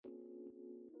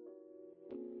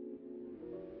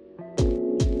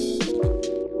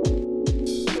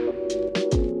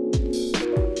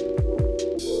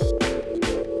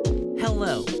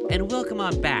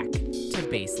on back to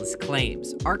Baseless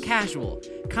Claims, our casual,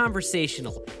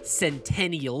 conversational,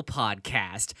 centennial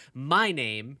podcast. My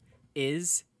name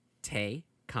is Tay,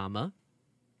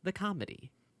 the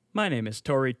comedy. My name is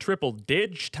Tori Triple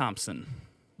Didge Thompson.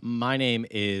 My name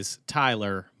is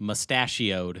Tyler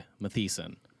Mustachioed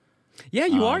Matheson. Yeah,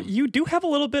 you are. You do have a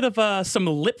little bit of some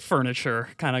lip furniture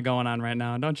kind of going on right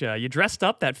now, don't you? You dressed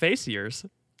up that face of yours.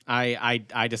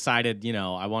 I decided,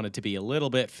 I wanted to be a little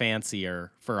bit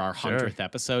fancier for our 100th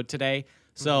episode today.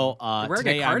 So You're wearing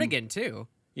today a cardigan, too.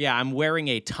 Yeah, I'm wearing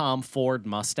a Tom Ford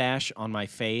mustache on my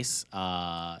face.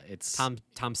 It's Tom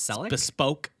Selleck?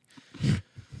 bespoke.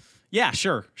 Yeah,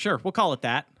 sure. We'll call it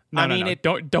that. No.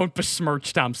 Don't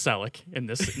besmirch Tom Selleck in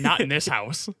this. Not in this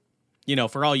house.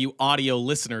 For all you audio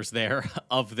listeners there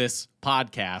of this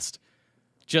podcast,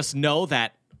 just know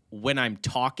that when I'm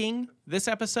talking this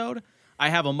episode, I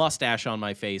have a mustache on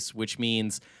my face, which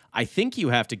means I think you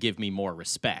have to give me more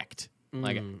respect.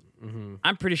 I'm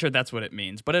pretty sure that's what it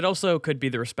means, but it also could be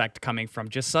the respect coming from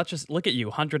just such as look at you,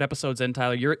 100 episodes in,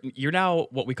 Tyler. You're now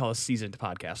what we call a seasoned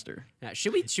podcaster. Yeah,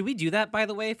 should we do that, by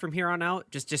the way, from here on out?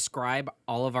 Just describe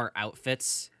all of our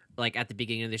outfits like at the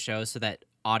beginning of the show so that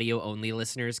audio only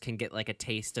listeners can get like a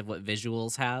taste of what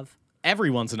visuals have.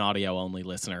 Everyone's an audio only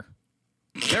listener.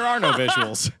 There are no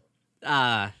visuals.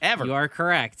 Ever. You are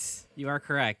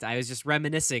correct. I was just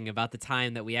reminiscing about the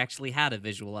time that we actually had a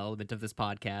visual element of this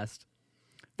podcast.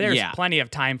 There's plenty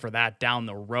of time for that down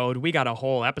the road. We got a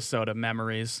whole episode of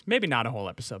memories. Maybe not a whole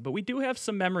episode, but we do have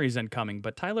some memories incoming.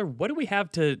 But Tyler, what do we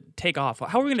have to take off?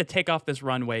 How are we going to take off this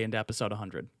runway into episode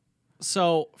 100?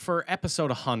 So for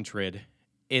episode 100,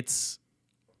 it's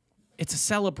a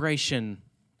celebration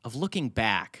of looking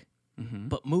back,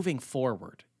 but moving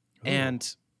forward. Ooh.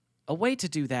 And a way to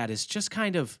do that is just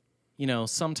kind of,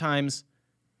 sometimes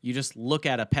you just look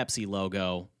at a Pepsi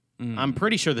logo. I'm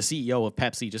pretty sure the CEO of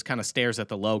Pepsi just kind of stares at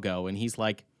the logo and he's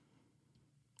like,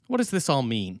 what does this all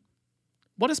mean?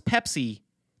 What does Pepsi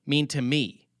mean to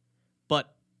me?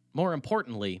 But more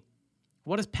importantly,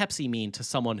 what does Pepsi mean to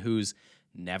someone who's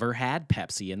never had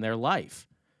Pepsi in their life?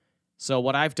 So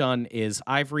what I've done is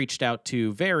I've reached out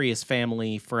to various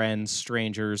family, friends,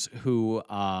 strangers who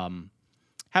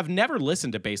have never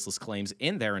listened to Baseless Claims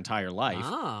in their entire life.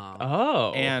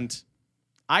 Oh. And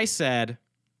I said,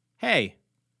 hey,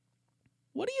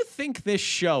 what do you think this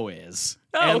show is?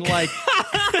 Oh, and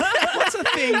what's a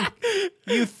thing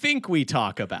you think we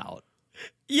talk about?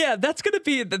 Yeah, that's gonna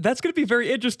be very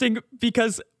interesting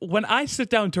because when I sit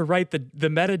down to write the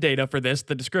metadata for this,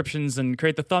 the descriptions and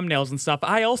create the thumbnails and stuff,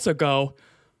 I also go,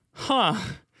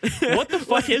 what the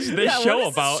fuck is this show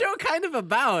about? This show kind of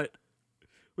about?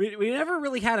 We never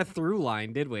really had a through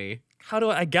line, did we?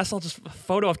 I guess I'll just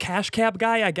photo of Cash Cab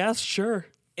guy, I guess, sure.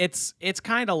 It's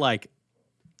kind of like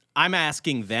I'm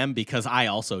asking them because I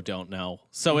also don't know.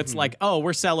 So it's like, oh,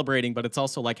 we're celebrating, but it's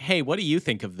also like, hey, what do you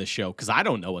think of this show? Because I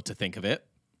don't know what to think of it.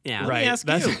 Yeah, Let me ask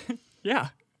you. Yeah.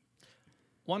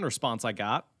 One response I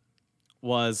got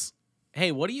was,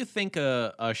 hey, what do you think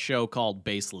a show called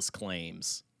Baseless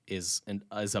Claims is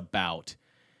about?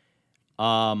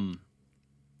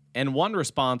 And one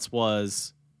response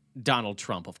was Donald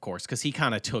Trump, of course, because he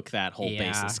kind of took that whole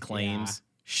Baseless Claims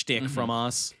shtick from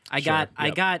us. I got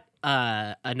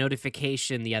a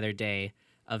notification the other day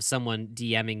of someone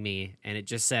DMing me, and it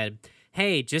just said,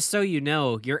 hey, just so you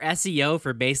know, your SEO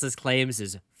for Baseless Claims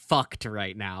is fucked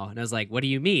right now. And I was like, what do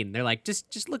you mean? They're like,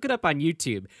 just look it up on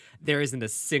YouTube. There isn't a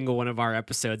single one of our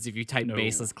episodes. If you type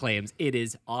Baseless Claims, it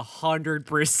is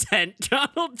 100%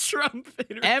 Donald Trump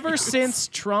interviews. Ever since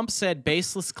Trump said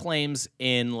Baseless Claims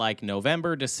in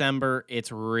November, December,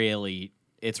 it's really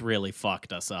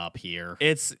fucked us up here.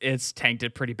 It's tanked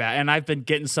it pretty bad, and I've been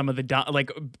getting some of the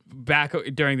back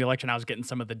during the election. I was getting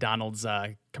some of the Donald's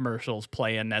commercials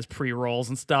playing as pre-rolls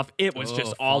and stuff. It was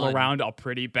just all around a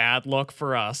pretty bad look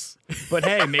for us. But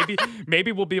hey,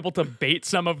 maybe we'll be able to bait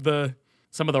some of the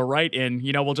right in.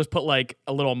 We'll just put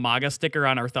a little MAGA sticker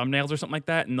on our thumbnails or something like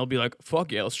that, and they'll be like,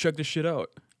 "Fuck yeah, let's check this shit out."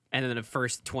 And then the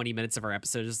first 20 minutes of our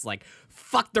episode is like,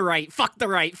 fuck the right, fuck the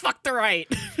right, fuck the right.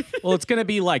 Well, it's going to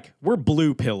be like, we're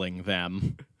blue pilling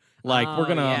them. We're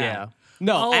going to... Yeah.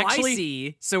 No, actually... I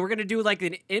see. So we're going to do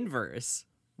an inverse.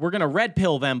 We're going to red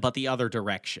pill them, but the other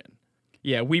direction.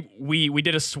 Yeah, we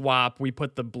did a swap. We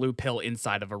put the blue pill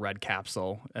inside of a red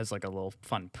capsule as a little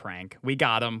fun prank. We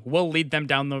got them. We'll lead them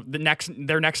down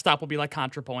their next stop will be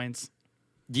ContraPoints.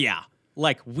 Yeah.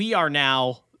 We are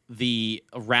now the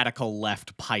radical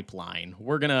left pipeline.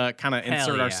 We're going to kind of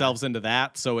insert ourselves into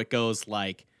that. So it goes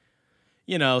some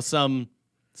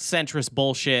centrist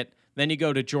bullshit. Then you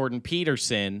go to Jordan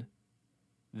Peterson.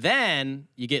 Then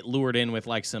you get lured in with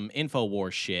some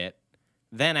InfoWars shit.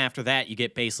 Then after that, you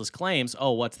get Baseless Claims.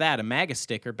 Oh, what's that? A MAGA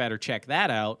sticker. Better check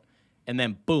that out. And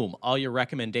then boom, all your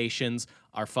recommendations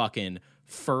are fucking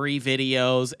furry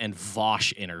videos and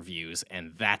Vosh interviews,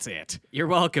 and that's it. You're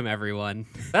welcome, everyone.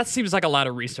 That seems like a lot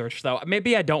of research, though.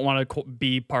 Maybe I don't want to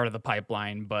be part of the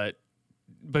pipeline, but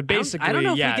basically, I don't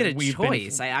know if yeah, we get a we've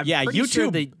choice. been, I'm Yeah, pretty YouTube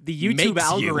sure the YouTube makes you.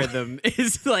 algorithm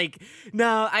is like,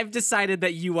 no, I've decided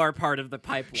that you are part of the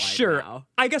pipeline sure. now.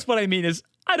 I guess what I mean is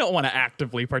I don't want to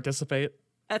actively participate.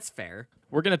 That's fair.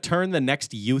 We're going to turn the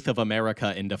next youth of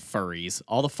America into furries.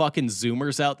 All the fucking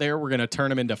Zoomers out there, we're going to turn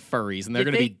them into furries, and they're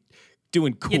going to be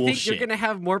doing cool You think shit. you're going to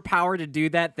have more power to do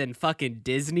that than fucking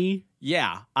Disney?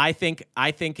 Yeah, I think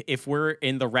if we're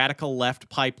in the radical left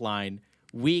pipeline,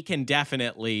 we can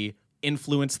definitely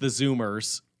influence the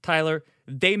Zoomers. Tyler,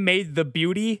 they made the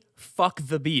beauty, fuck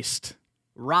the beast.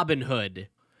 Robin Hood.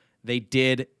 They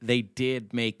did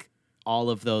make all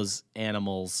of those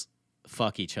animals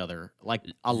fuck each other, like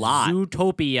a lot.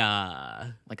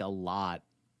 Zootopia. Like a lot.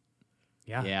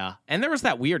 Yeah. Yeah. And there was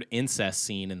that weird incest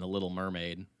scene in The Little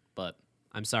Mermaid, but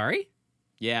I'm sorry?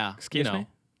 yeah. Excuse me?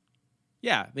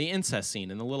 Yeah, the incest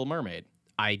scene in The Little Mermaid.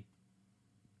 I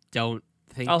don't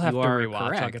think I'll have to you are rewatch.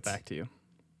 correct. I'll get back to you.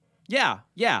 Yeah.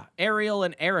 Ariel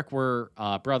and Eric were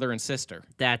brother and sister.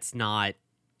 That's not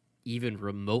even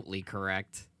remotely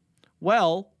correct.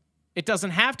 Well, it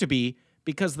doesn't have to be,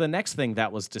 because the next thing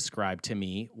that was described to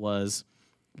me was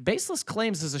Baseless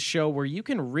Claims is a show where you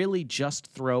can really just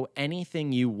throw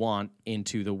anything you want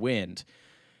into the wind.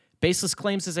 Baseless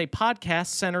Claims is a podcast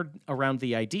centered around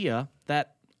the idea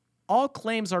that all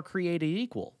claims are created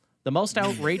equal. The most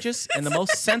outrageous and the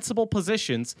most sensible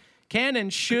positions can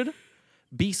and should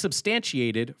be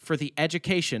substantiated for the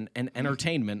education and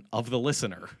entertainment of the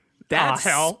listener. That's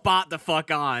hell. spot the fuck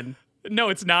on. No,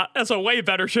 it's not. That's a way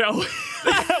better show.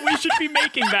 We should be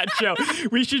making that show.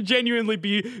 We should genuinely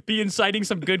be inciting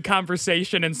some good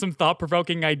conversation and some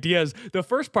thought-provoking ideas. The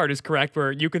first part is correct,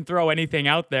 where you can throw anything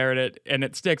out there and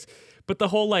it sticks. But the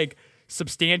whole like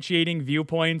substantiating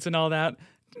viewpoints and all that,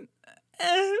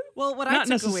 Well, what Not I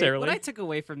took away, necessarily. what I took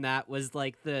away from that was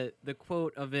like the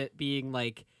quote of it being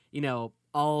like, you know,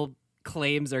 all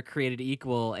claims are created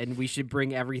equal and we should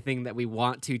bring everything that we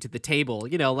want to the table.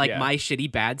 You know, like Yeah. my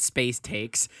shitty bad space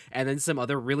takes and then some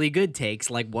other really good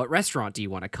takes like what restaurant do you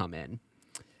want to come in?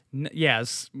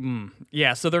 yes,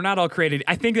 yeah. So they're not all created.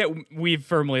 I think that we've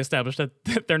firmly established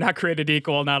that they're not created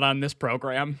equal. Not on this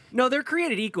program. No, they're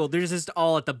created equal. They're just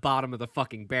all at the bottom of the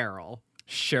fucking barrel.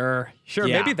 Sure. Yeah.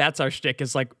 Maybe that's our shtick.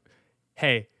 Is like,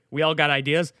 hey, we all got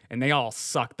ideas and they all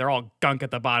suck. They're all gunk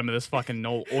at the bottom of this fucking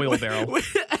oil barrel.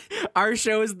 Our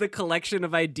show is the collection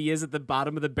of ideas at the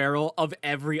bottom of the barrel of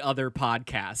every other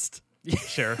podcast.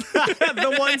 Sure.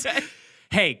 The ones,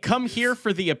 hey, come here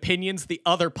for the opinions the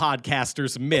other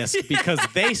podcasters missed because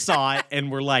they saw it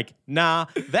and were like, nah,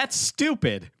 that's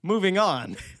stupid. Moving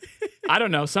on. I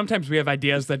don't know. Sometimes we have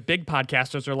ideas that big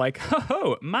podcasters are like,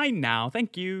 ho, mine now.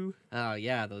 Thank you. Oh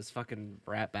yeah, those fucking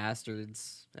rat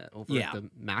bastards over Yeah. at the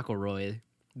McElroy.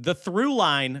 The through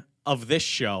line of this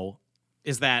show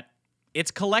is that it's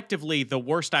collectively the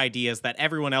worst ideas that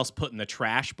everyone else put in the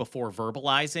trash before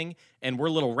verbalizing, and we're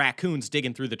little raccoons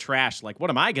digging through the trash like, what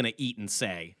am I going to eat and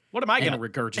say? What am I going to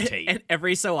regurgitate? And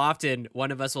every so often,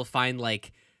 one of us will find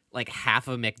like half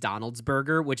a McDonald's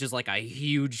burger, which is like a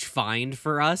huge find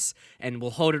for us, and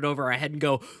we'll hold it over our head and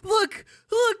go, look,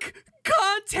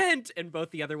 content! And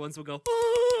both the other ones will go,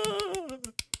 ah.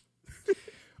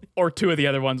 Or two of the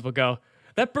other ones will go,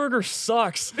 that burger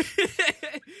sucks.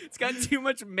 It's got too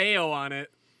much mayo on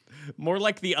it. More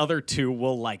like the other two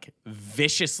will like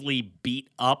viciously beat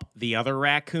up the other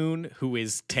raccoon, who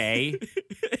is Tay,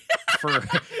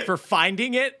 for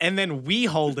finding it, and then we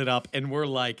hold it up and we're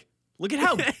like, look at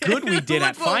how good we did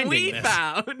at Look what finding we this.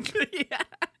 found. Yeah.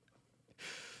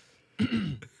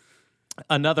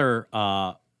 Another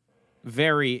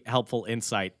very helpful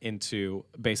insight into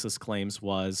Baseless Claims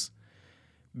was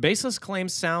Baseless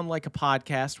Claims sound like a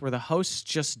podcast where the hosts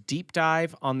just deep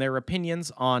dive on their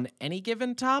opinions on any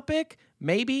given topic,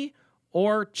 maybe,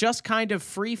 or just kind of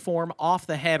freeform off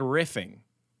the head riffing.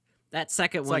 That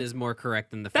second one like- is more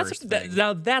correct than the That's first thing.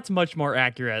 now that's much more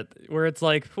accurate. Where it's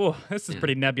like, whew, this is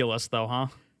pretty nebulous, though, huh?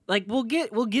 Like we'll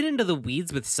get into the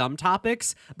weeds with some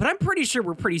topics, but I'm pretty sure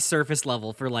we're pretty surface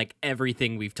level for like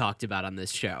everything we've talked about on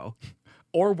this show.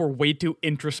 Or we're way too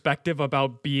introspective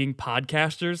about being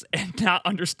podcasters and not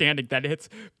understanding that it's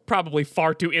probably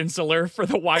far too insular for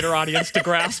the wider audience to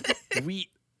grasp.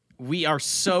 We are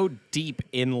so deep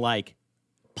in like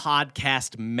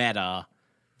podcast meta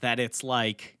that it's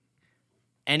like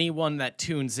anyone that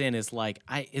tunes in is like,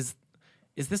 is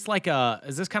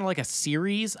is this kind of like a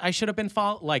series I should have been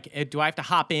do I have to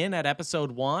hop in at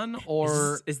episode 1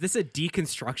 or Is this a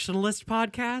deconstructionalist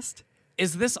podcast?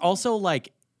 is this also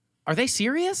like, are they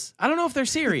serious? I don't know if they're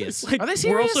serious. Are they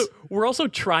serious? We're also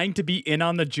trying to be in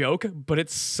on the joke, but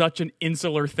it's such an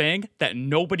insular thing that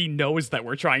nobody knows that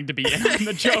we're trying to be in on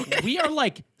the joke. We are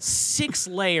like 6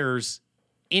 layers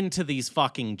into these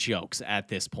fucking jokes at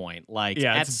this point. Like,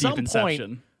 Yeah, at it's some deep inception.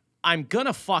 point, I'm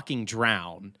gonna fucking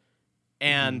drown,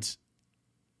 and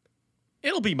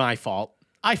it'll be my fault.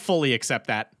 I fully accept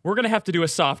that. We're gonna have to do a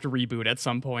soft reboot at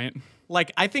some point.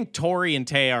 Like, I think Tori and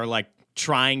Tay are like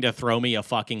trying to throw me a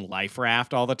fucking life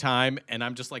raft all the time, and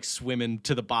I'm just like swimming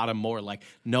to the bottom more. Like,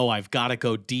 no, I've got to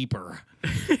go deeper.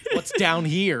 What's down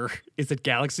here? Is it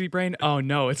Galaxy Brain? Oh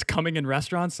no, it's coming in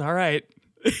restaurants. All right.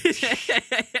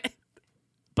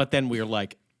 But then we're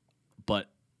like, but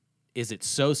is it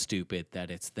so stupid that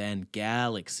it's then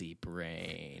Galaxy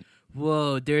Brain?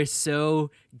 Whoa, they're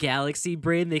so galaxy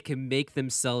brain they can make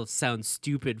themselves sound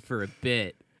stupid for a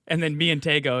bit. And then me and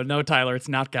Tay go, no, Tyler, it's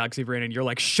not Galaxy Brain. And you're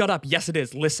like, shut up. Yes, it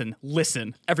is. Listen.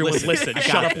 Everyone listen. I got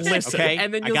Shut up, this, listen. okay?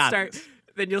 And then I you'll got start this.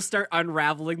 then you'll start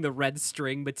unraveling the red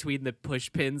string between the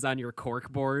push pins on your cork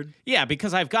board. Yeah,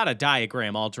 because I've got a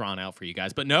diagram all drawn out for you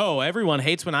guys. But no, everyone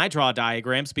hates when I draw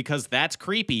diagrams because that's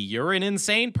creepy. You're an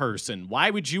insane person. Why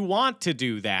would you want to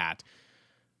do that?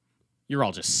 You're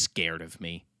all just scared of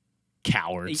me.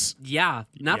 Cowards. Yeah,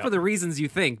 not Yep. for the reasons you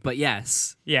think, but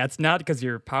yes. Yeah, it's not because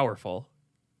you're powerful.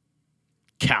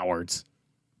 Cowards.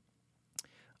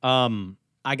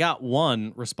 I got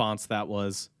one response that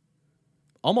was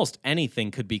almost anything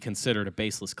could be considered a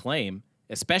baseless claim,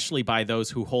 especially by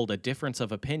those who hold a difference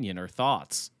of opinion or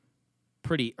thoughts.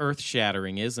 Pretty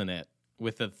earth-shattering, isn't it?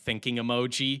 With a thinking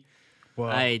emoji. Whoa.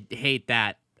 I hate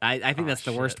that. I think that's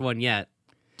the worst one yet.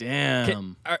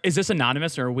 Damn. Is this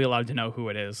anonymous or are we allowed to know who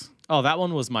it is? Oh, that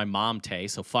one was my mom, Tay,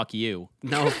 so fuck you.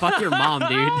 No, fuck your mom,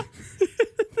 dude.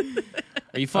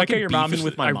 Are you I like how fucking your mom's beefing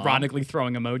with my mom? ironically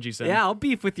throwing emojis in. Yeah, I'll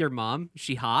beef with your mom.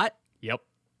 She hot? Yep.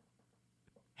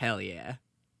 Hell yeah.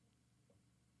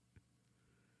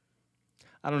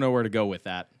 I don't know where to go with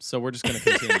that, so we're just going to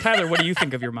continue. Tyler, what do you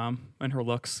think of your mom and her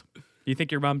looks? Do you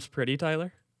think your mom's pretty,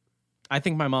 Tyler? I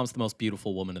think my mom's the most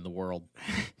beautiful woman in the world.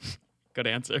 Good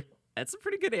answer. That's a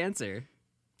pretty good answer.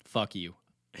 Fuck you.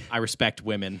 I respect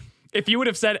women. If you would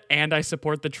have said, and I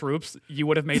support the troops, you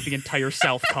would have made the entire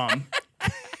South come.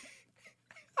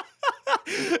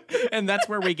 And that's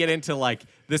where we get into like,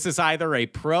 this is either a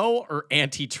pro or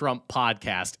anti-Trump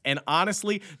podcast. And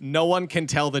honestly, no one can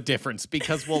tell the difference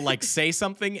because we'll like say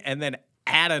something and then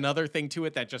add another thing to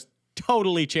it that just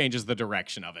totally changes the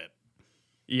direction of it.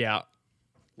 Yeah.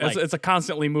 Like- It's a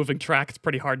constantly moving track. It's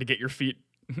pretty hard to get your feet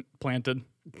planted.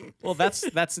 Well, that's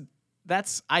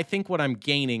I think what I'm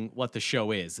gaining what the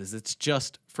show is it's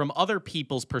just from other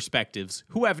people's perspectives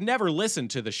who have never listened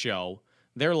to the show.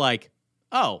 They're like,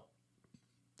 oh,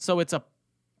 so it's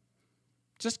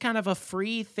just kind of a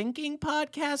free thinking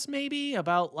podcast maybe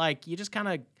about like you just kind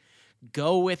of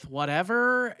go with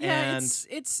whatever. Yeah, And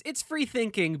it's free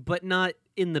thinking, but not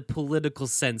in the political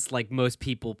sense like most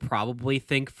people probably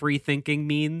think free thinking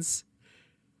means.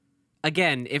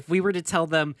 Again, if we were to tell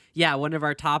them, yeah, one of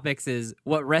our topics is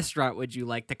what restaurant would you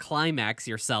like to climax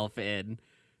yourself in,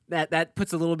 that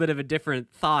puts a little bit of a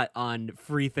different thought on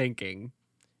free thinking.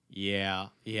 yeah,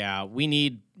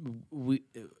 we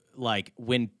like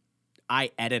when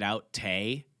I edit out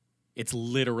Tay, it's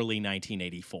literally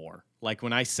 1984. Like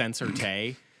when I censor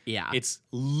Tay, Yeah. it's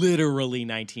literally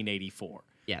 1984.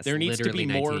 Yes, there needs to be literally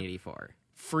more 1984.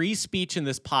 free speech in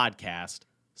this podcast.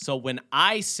 So when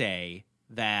I say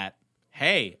that,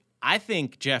 hey, I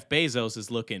think Jeff Bezos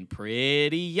is looking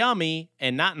pretty yummy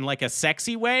and not in like a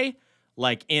sexy way,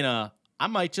 like in a, I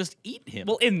might just eat him.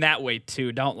 Well, in that way,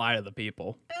 too. Don't lie to the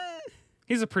people.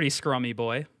 He's a pretty scrummy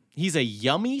boy. He's a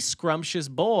yummy, scrumptious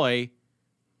boy.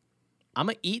 I'm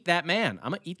going to eat that man. I'm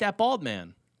going to eat that bald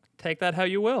man. Take that how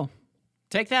you will.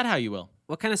 Take that how you will.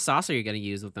 What kind of sauce are you going to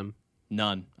use with them?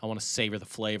 None. I want to savor the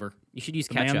flavor. You should use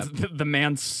The ketchup. the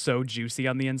man's so juicy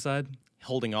on the inside.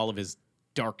 Holding all of his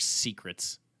dark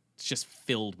secrets. It's just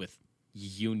filled with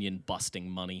union busting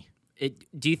money.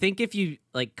 Do you think if you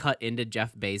like cut into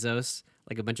Jeff Bezos,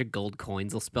 like a bunch of gold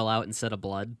coins will spill out instead of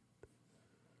blood?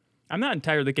 I'm not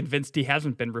entirely convinced he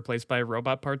hasn't been replaced by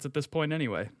robot parts at this point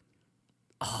anyway.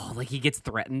 Oh, like he gets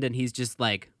threatened and he's just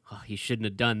like, oh, he shouldn't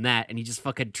have done that. And he just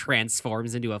fucking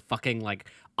transforms into a fucking like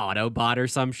Autobot or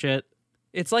some shit.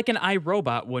 It's like an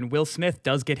iRobot when Will Smith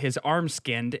does get his arm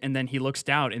skinned and then he looks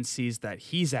down and sees that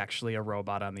he's actually a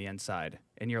robot on the inside.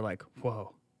 And you're like,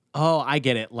 whoa. Oh, I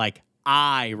get it. Like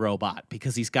iRobot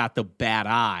because he's got the bad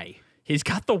eye. He's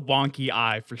got the wonky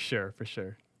eye for sure.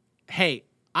 Hey,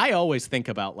 I always think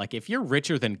about, like, if you're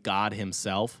richer than God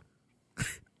himself,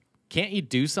 can't you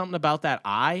do something about that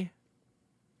eye?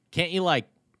 Can't you, like,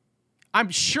 I'm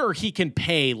sure he can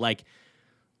pay, like,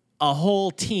 a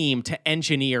whole team to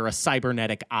engineer a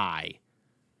cybernetic eye.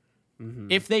 Mm-hmm.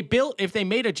 If they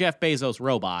made a Jeff Bezos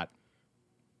robot,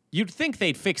 you'd think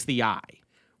they'd fix the eye.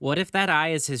 What if that eye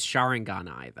is his Sharingan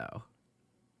eye, though?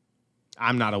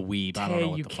 I'm not a weeb. I don't know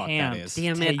what the fuck that is.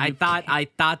 Damn it! I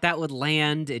thought that would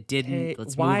land. It didn't.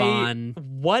 Let's move on.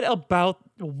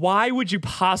 Why would you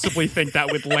possibly think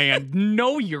that would land?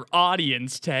 Know your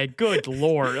audience, Ted. Good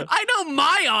Lord. I know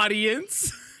my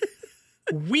audience.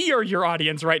 We are your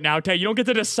audience right now, Ted. You don't get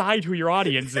to decide who your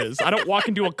audience is. I don't walk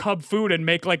into a Cub Food and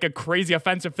make like a crazy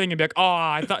offensive thing and be like, oh,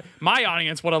 I thought my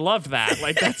audience would have loved that.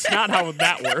 Like, that's not how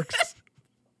that works.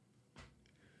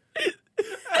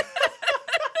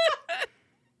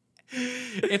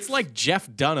 It's like Jeff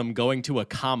Dunham going to a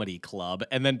comedy club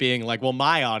and then being like, well,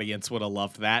 my audience would have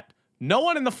loved that. No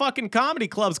one in the fucking comedy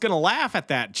club's going to laugh at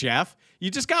that, Jeff. You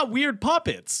just got weird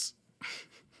puppets.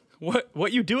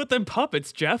 What you do with them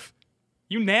puppets, Jeff?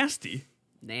 You nasty.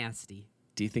 Nasty.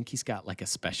 Do you think he's got like a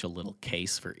special little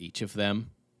case for each of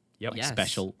them? Yep. Like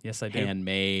special yes, I do.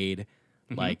 Handmade,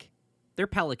 like they're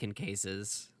Pelican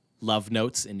cases. Love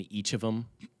notes in each of them.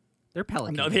 They're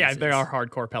Pelican No, cases. yeah, they are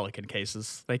hardcore Pelican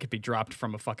cases. They could be dropped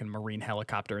from a fucking marine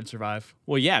helicopter and survive.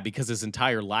 Well, yeah, because his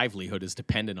entire livelihood is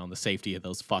dependent on the safety of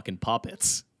those fucking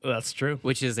puppets. That's true.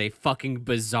 Which is a fucking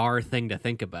bizarre thing to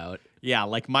think about. Yeah,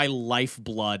 like my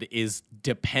lifeblood is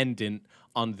dependent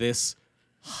on this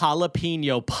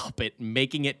jalapeno puppet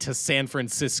making it to San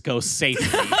Francisco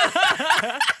safely.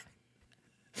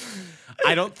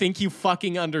 I don't think you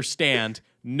fucking understand.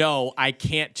 No, I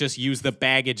can't just use the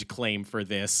baggage claim for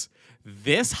this.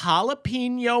 This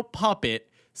jalapeno puppet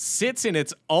sits in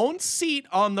its own seat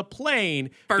on the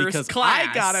plane First because class.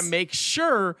 I gotta make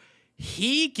sure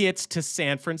he gets to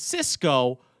San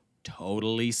Francisco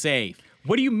totally safe.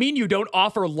 What do you mean you don't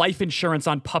offer life insurance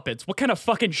on puppets? What kind of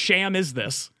fucking sham is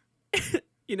this?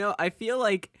 You know, I feel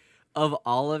like of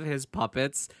all of his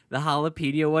puppets, the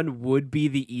jalapeno one would be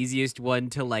the easiest one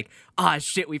to like,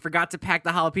 shit, we forgot to pack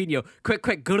the jalapeno.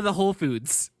 Quick, go to the Whole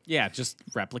Foods. Yeah, just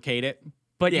replicate it.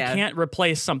 But Yeah. you can't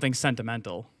replace something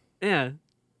sentimental. Yeah.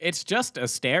 It's just a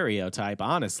stereotype,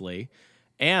 honestly.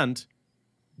 And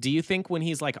do you think when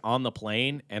he's like on the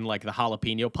plane and like the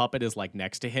jalapeno puppet is like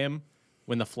next to him,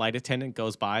 when the flight attendant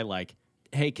goes by, like,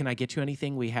 hey, can I get you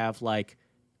anything? We have like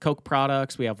Coke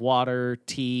products, we have water,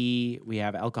 tea, we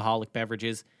have alcoholic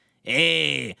beverages.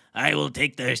 Hey, I will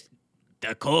take the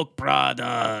Coke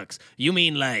products. You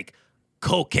mean like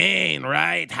cocaine,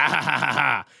 right? Ha ha ha ha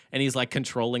ha. And he's like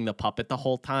controlling the puppet the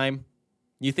whole time.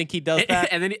 You think he does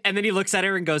that? and then he looks at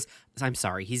her and goes, I'm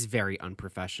sorry, he's very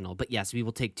unprofessional. But yes, we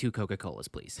will take 2 Coca-Colas,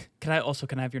 please. Can I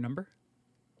have your number?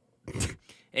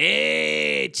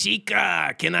 Hey,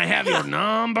 chica, can I have your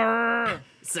number?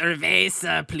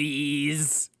 Cerveza,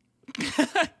 please.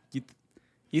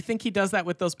 You think he does that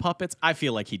with those puppets? I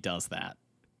feel like he does that.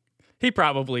 He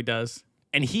probably does.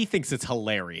 And he thinks it's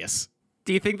hilarious.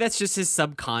 Do you think that's just his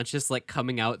subconscious like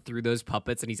coming out through those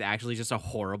puppets and he's actually just a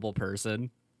horrible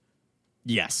person?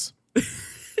 Yes.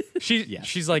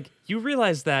 She's like, you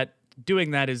realize that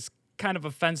doing that is kind of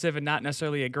offensive and not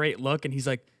necessarily a great look. And he's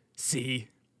like, see.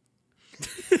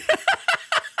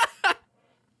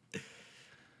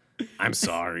 I'm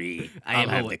sorry. I'll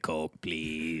have the Coke,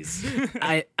 please.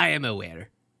 I am aware.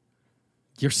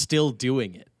 You're still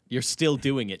doing it. You're still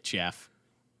doing it, Jeff.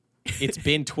 It's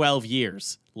been 12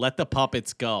 years. Let the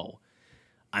puppets go.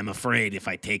 I'm afraid if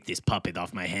I take this puppet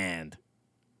off my hand,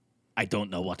 I don't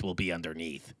know what will be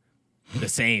underneath. The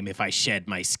same if I shed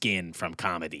my skin from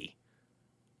comedy.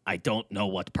 I don't know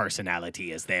what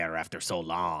personality is there after so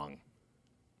long.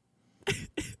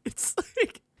 It's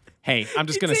like, hey, I'm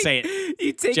just going to say it.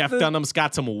 You take Jeff Dunham's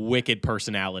got some wicked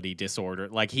personality disorder.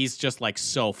 Like, he's just, like,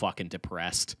 so fucking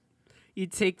depressed. You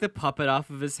take the puppet off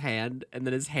of his hand, and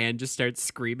then his hand just starts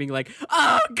screaming like,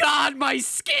 oh, God, my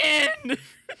skin!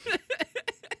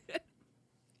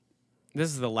 This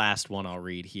is the last one I'll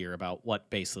read here about what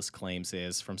Baseless Claims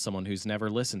is from someone who's never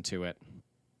listened to it.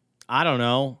 I don't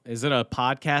know. Is it a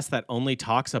podcast that only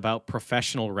talks about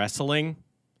professional wrestling?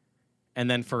 And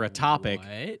then for a topic,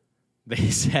 What? they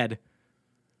said,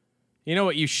 you know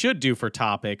what you should do for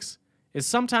topics is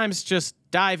sometimes just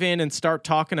dive in and start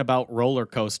talking about roller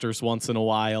coasters once in a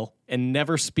while and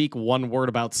never speak one word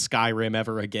about Skyrim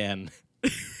ever again.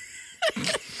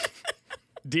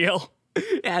 Deal.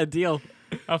 Yeah, deal.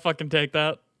 I'll fucking take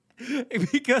that.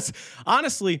 Because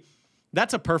honestly,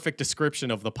 That's a perfect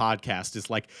description of the podcast. Is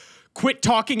like, quit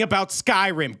talking about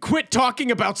Skyrim. Quit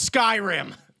talking about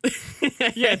Skyrim.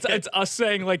 Yeah, it's us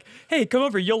saying like, hey, come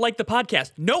over, you'll like the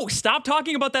podcast. No, stop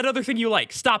talking about that other thing you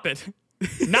like. Stop it.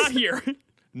 Not here.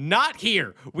 Not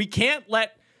here. We can't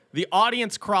let the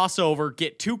audience crossover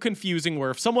get too confusing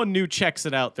where if someone new checks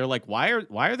it out, they're like, why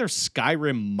are there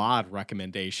Skyrim mod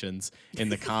recommendations in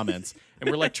the comments? And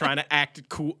we're like trying to act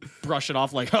cool, brush it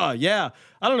off like, yeah,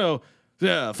 I don't know.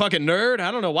 Yeah, fucking nerd.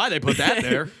 I don't know why they put that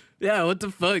there. Yeah, what the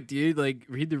fuck, dude? Like,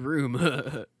 read the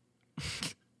room.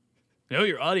 Know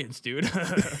your audience, dude.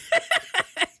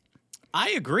 I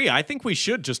agree. I think we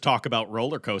should just talk about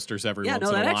roller coasters every once in a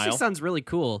while. Yeah, no, that actually sounds really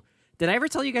cool. Did I ever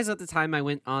tell you guys at the time I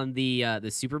went on the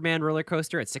Superman roller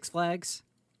coaster at Six Flags?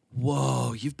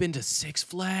 Whoa, you've been to Six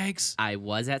Flags? I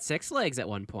was at Six Flags at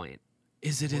one point.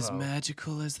 Is it as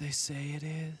magical as they say it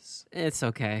is? It's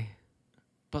okay.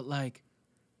 But like,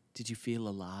 did you feel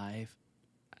alive?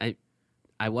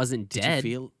 I wasn't dead.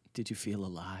 Did you feel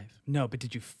alive? No, but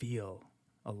did you feel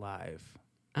alive?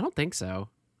 I don't think so.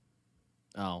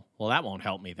 Oh, well, that won't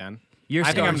help me then. Your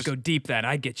I think I'm stars go deep then.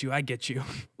 I get you.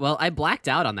 Well, I blacked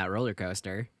out on that roller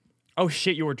coaster. Oh,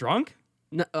 shit, you were drunk?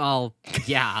 No, well,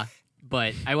 yeah,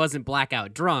 but I wasn't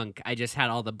blackout drunk. I just had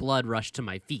all the blood rush to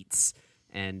my feet,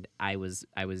 and I was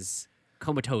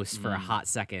comatose for a hot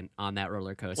second on that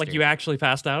roller coaster. Like you actually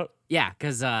passed out? Yeah,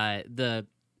 because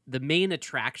the main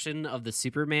attraction of the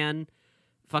Superman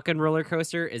fucking roller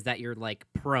coaster is that you're like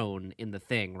prone in the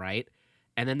thing, right?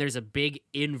 And then there's a big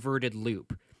inverted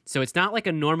loop. So it's not like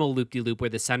a normal loop-de-loop where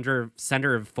the center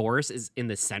of force is in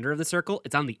the center of the circle.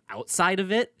 It's on the outside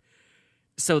of it.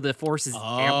 So the force is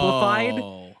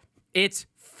amplified. It's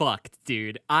fucked,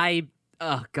 dude.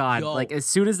 Oh God. Yo. Like as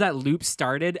soon as that loop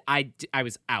started, I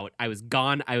was out. I was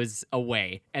gone. I was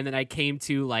away. And then I came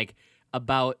to like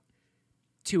about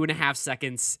 2.5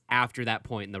 seconds after that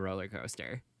point in the roller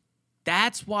coaster.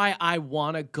 That's why I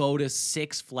want to go to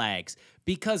Six Flags,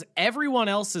 because everyone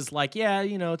else is like, yeah,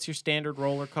 you know, it's your standard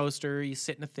roller coaster. You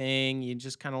sit in a thing, you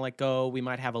just kind of like go. We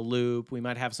might have a loop. We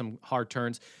might have some hard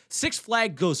turns. Six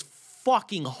Flags goes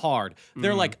fucking hard.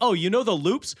 They're like, oh, you know the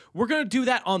loops? We're going to do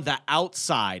that on the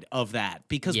outside of that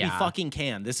because we fucking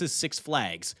can. This is Six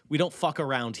Flags. We don't fuck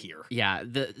around here. Yeah,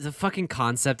 the fucking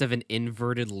concept of an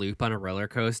inverted loop on a roller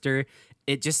coaster,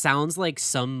 it just sounds like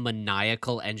some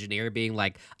maniacal engineer being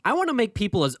like, I want to make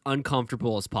people as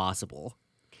uncomfortable as possible.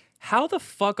 How the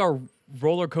fuck are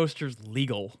roller coasters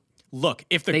legal? Look,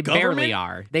 if the They government barely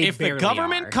are. if the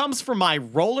government comes for my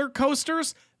roller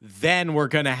coasters, then we're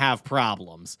gonna have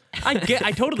problems. I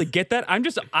totally get that. I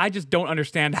just don't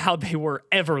understand how they were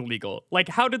ever legal. Like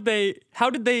how did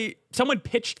they someone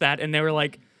pitched that and they were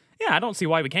like, yeah, I don't see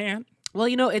why we can't. Well,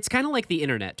 you know, it's kind of like the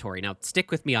internet, Tori. Now,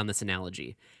 stick with me on this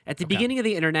analogy. At the beginning of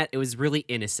the internet, it was really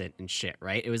innocent and shit,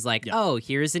 right? It was like, oh,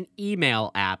 here's an email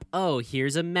app. Oh,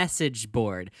 here's a message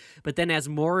board. But then as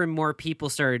more and more people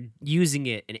started using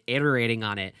it and iterating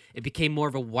on it, it became more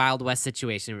of a Wild West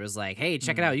situation. It was like, hey,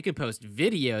 check it out. You can post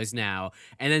videos now.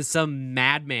 And then some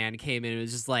madman came in and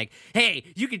was just like, hey,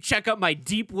 you can check out my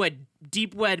deep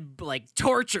web like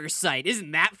torture site.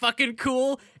 Isn't that fucking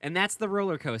cool? And that's the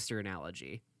roller coaster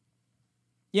analogy.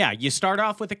 Yeah, you start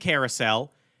off with a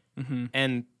carousel,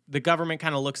 and the government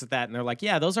kind of looks at that and they're like,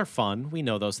 yeah, those are fun. We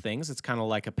know those things. It's kind of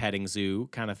like a petting zoo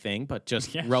kind of thing, but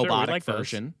just robotic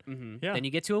version. Yeah. Then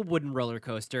you get to a wooden roller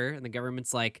coaster, and the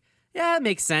government's like, yeah, it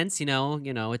makes sense. You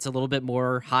know, it's a little bit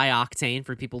more high octane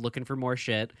for people looking for more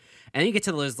shit. And then you get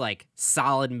to those like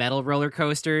solid metal roller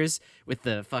coasters with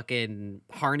the fucking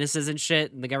harnesses and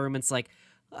shit, and the government's like,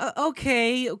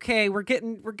 okay, we're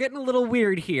getting a little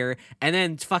weird here. And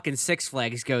then fucking Six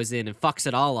Flags goes in and fucks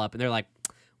it all up, and they're like,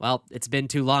 well, it's been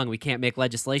too long. We can't make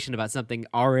legislation about something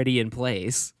already in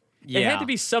place. It had to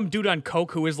be some dude on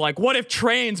coke who was like, what if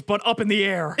trains but up in the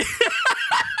air?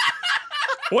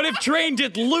 What if train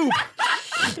did loop?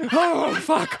 Oh,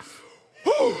 fuck.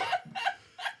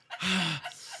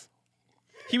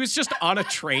 He was just on a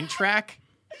train track,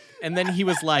 and then he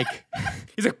was like,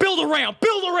 he's like, build a ramp.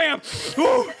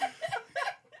 Ooh.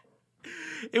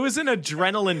 It was an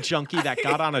adrenaline junkie that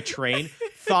got on a train,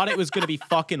 thought it was going to be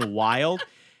fucking wild,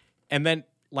 and then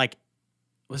like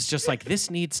was just like, this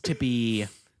needs to be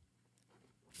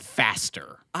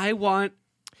faster I want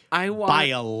by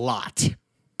a lot.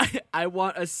 I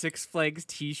want a Six Flags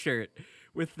t-shirt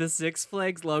with the Six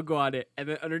Flags logo on it, and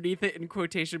then underneath it in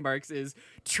quotation marks is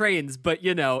trains, but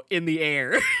in the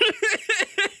air.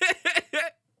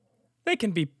 They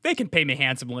can pay me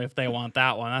handsomely if they want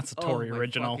that one. That's a Tory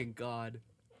original. My fucking God.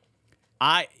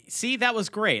 I see. That was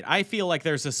great. I feel like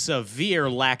there's a severe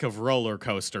lack of roller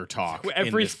coaster talk.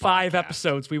 Every in this 5 podcast.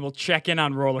 episodes, we will check in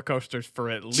on roller coasters for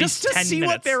at least Just to 10 see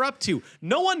minutes. what they're up to.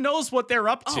 No one knows what they're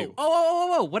up to.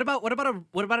 Oh! What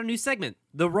about a new segment?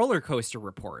 The roller coaster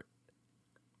report.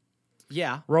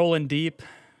 Yeah. Rolling deep.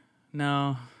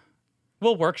 No.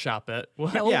 We'll workshop it.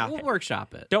 Yeah, we'll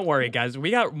workshop it. Don't worry, guys.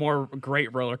 We got more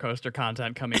great roller coaster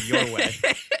content coming your way.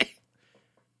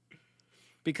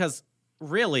 Because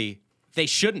really, they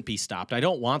shouldn't be stopped. I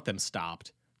don't want them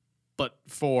stopped. But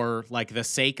for like the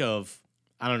sake of,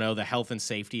 I don't know, the health and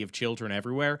safety of children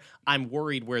everywhere, I'm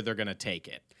worried where they're going to take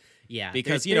it. Yeah,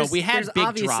 Because, you know, we had big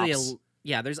obviously drops.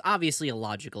 there's obviously a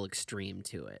logical extreme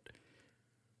to it.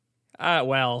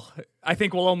 Well, I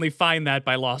think we'll only find that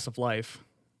by loss of life.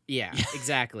 Yeah,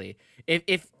 exactly.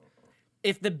 If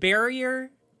the barrier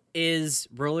is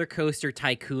roller coaster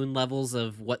tycoon levels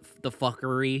of what the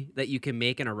fuckery that you can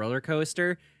make in a roller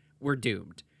coaster, we're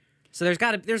doomed. So there's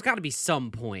got to be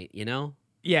some point, you know?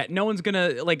 Yeah, no one's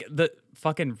gonna, like, the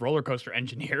fucking roller coaster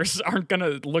engineers aren't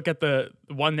gonna look at the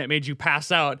one that made you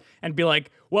pass out and be like,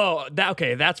 well,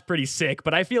 that's pretty sick,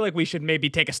 but I feel like we should maybe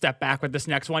take a step back with this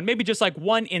next one. Maybe just like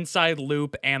one inside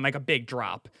loop and like a big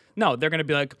drop. No, they're gonna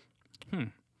be like,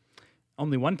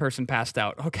 only one person passed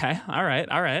out. Okay, all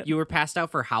right. You were passed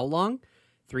out for how long?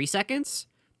 3 seconds?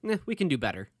 We can do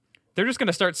better. They're just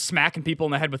gonna start smacking people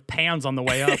in the head with pans on the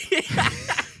way up.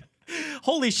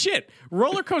 Holy shit.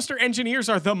 Roller coaster engineers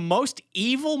are the most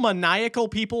evil, maniacal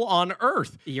people on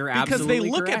earth. You're Because absolutely they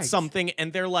look at correct. something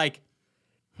and they're like,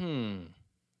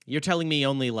 you're telling me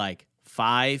only like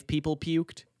 5 people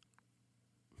puked?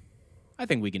 I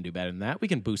think we can do better than that. We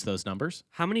can boost those numbers.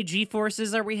 How many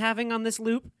G-forces are we having on this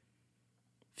loop?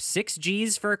 6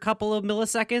 Gs for a couple of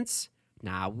milliseconds?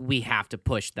 Nah, we have to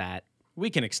push that. We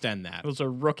can extend that. Those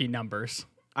are rookie numbers.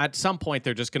 At some point,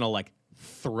 they're just going to like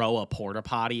throw a porta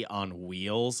potty on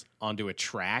wheels onto a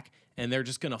track, and they're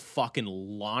just going to fucking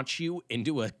launch you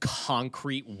into a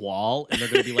concrete wall, and they're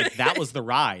going to be like, that was the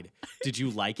ride. Did you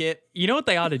like it? You know what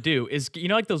they ought to do is, you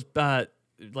know, like those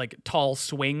like tall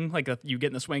swing, like you get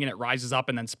in the swing and it rises up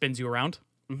and then spins you around.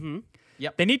 Mm-hmm.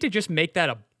 Yep. They need to just make that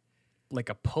a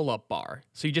pull-up bar.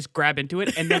 So you just grab into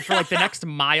it, and then for like the next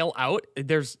mile out,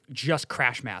 there's just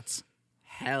crash mats.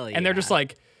 Hell yeah. And they're just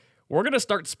like, we're going to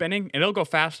start spinning, and it'll go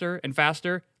faster and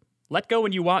faster. Let go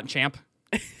when you want, champ.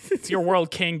 It's your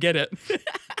world, king. Get it.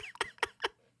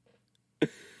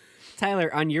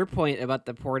 Tyler, on your point about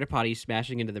the porta potty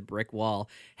smashing into the brick wall,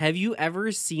 have you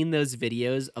ever seen those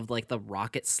videos of like the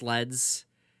rocket sleds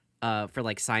for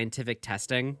like scientific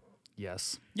testing?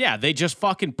 Yes. Yeah, they just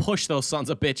fucking push those sons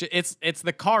of bitches. It's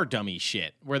the car dummy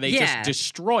shit where they Yeah. just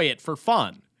destroy it for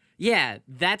fun. Yeah,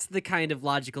 that's the kind of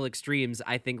logical extremes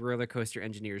I think roller coaster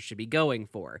engineers should be going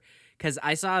for. Because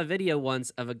I saw a video once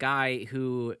of a guy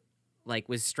who like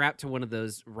was strapped to one of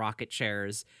those rocket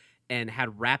chairs and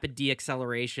had rapid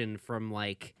deacceleration from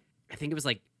like, I think it was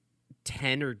like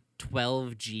 10 or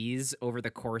 12 Gs over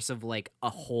the course of like a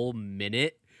whole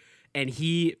minute. And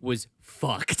he was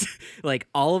fucked. Like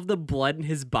all of the blood in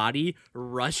his body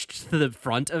rushed to the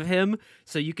front of him.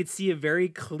 So you could see a very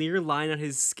clear line on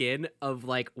his skin of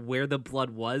like where the blood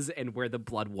was and where the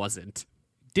blood wasn't.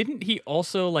 Didn't he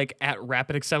also, like, at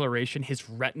rapid acceleration, his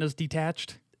retina's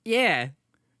detached? Yeah.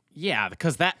 Yeah,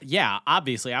 because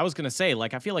obviously, I was going to say,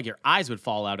 like, I feel like your eyes would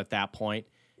fall out at that point,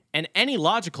 and any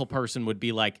logical person would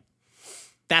be like,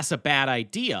 that's a bad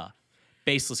idea.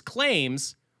 Baseless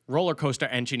claims, roller coaster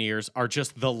engineers are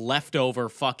just the leftover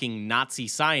fucking Nazi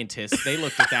scientists. They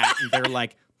looked at that and they're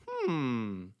like,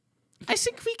 I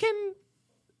think we can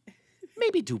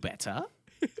maybe do better.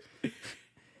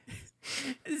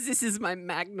 This is my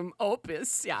magnum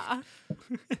opus, yeah.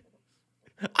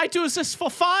 I do this for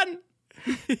fun.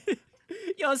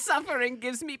 Your suffering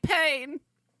gives me pain.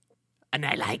 And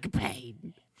I like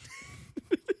pain.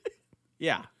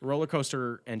 Yeah, roller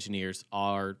coaster engineers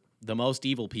are the most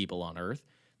evil people on Earth.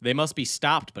 They must be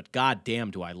stopped, but goddamn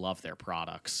do I love their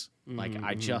products. Like,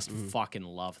 I just fucking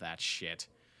love that shit.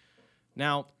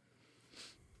 Now,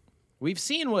 we've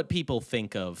seen what people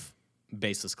think of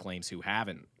baseless claims who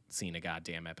haven't seen a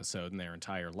goddamn episode in their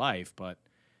entire life, but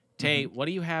Tay, what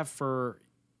do you have for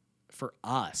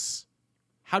us?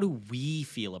 How do we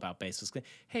feel about baseless claims?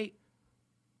 Hey,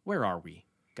 where are we,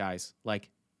 guys? Like,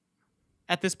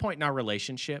 at this point in our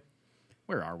relationship,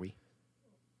 where are we?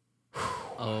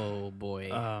 Oh, boy.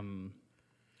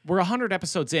 We're 100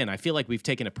 episodes in. I feel like we've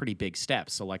taken a pretty big step.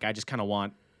 So, like, I just kind of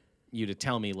want you to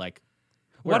tell me, like,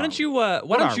 Why don't are you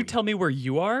we? tell me where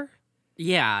you are?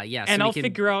 yeah. So And we I'll can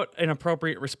figure out an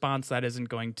appropriate response that isn't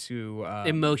going to...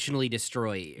 emotionally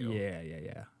destroy you.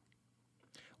 yeah.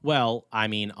 Well, I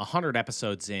mean, 100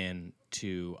 episodes in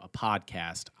to a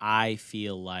podcast, I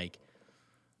feel like,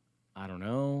 I don't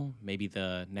know, maybe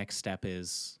the next step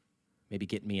is maybe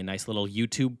getting me a nice little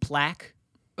YouTube plaque.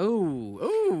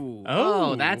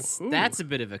 Oh, that's a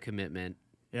bit of a commitment.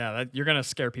 Yeah, you're gonna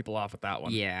scare people off with that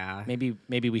one. Yeah.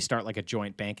 Maybe we start like a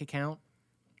joint bank account.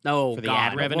 Oh, for the God.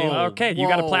 ad revenue. Whoa, Okay, you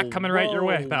got a plaque coming right your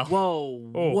way, pal.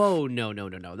 Whoa,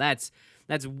 no. That's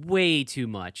way too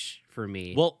much for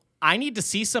me. Well, I need to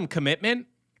see some commitment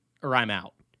or I'm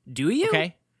out. Do you?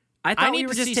 Okay. I I thought need we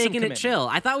were to just see some taking it commitment. chill.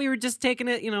 I thought we were just taking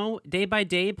it, day by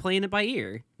day, playing it by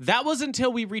ear. That was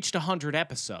until we reached 100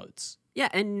 episodes. Yeah,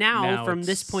 and now Now from it's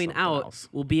this point something out, else.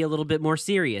 we'll be a little bit more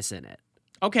serious in it.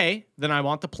 Okay, then I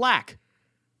want the plaque.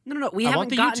 No. We I haven't want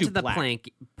the gotten YouTube to the plaque.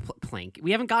 plank.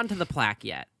 We haven't gotten to the plaque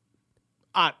yet.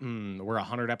 We're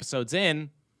 100 episodes in,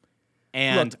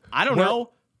 and Look, I don't we're-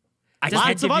 know. I can't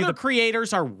Lots give of you other the-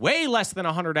 creators are way less than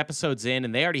 100 episodes in,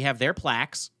 and they already have their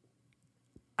plaques.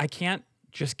 I can't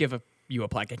just give you a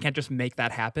plaque. I can't just make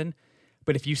that happen.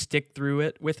 But if you stick through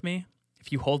it with me,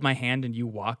 if you hold my hand and you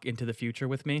walk into the future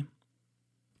with me,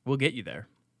 we'll get you there.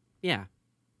 Yeah.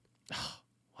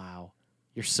 Wow.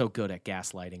 You're so good at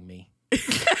gaslighting me.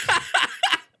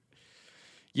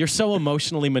 You're so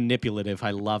emotionally manipulative.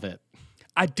 I love it.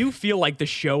 I do feel like the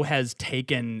show has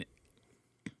taken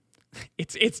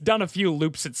it's done a few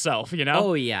loops itself, you know?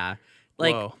 Oh yeah.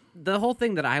 Like Whoa. the whole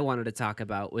thing that I wanted to talk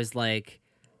about was like,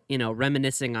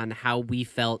 reminiscing on how we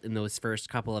felt in those first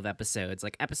couple of episodes,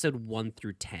 like episode 1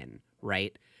 through 10,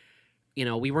 right?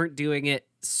 We weren't doing it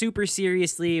super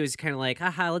seriously. It was kind of like,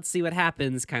 haha, let's see what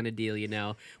happens kind of deal, We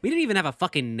didn't even have a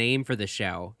fucking name for the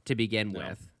show to begin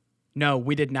with. No,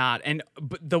 we did not. And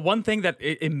the one thing that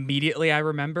immediately I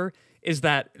remember is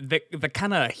that the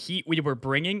kind of heat we were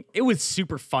bringing, it was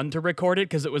super fun to record it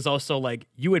because it was also like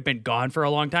you had been gone for a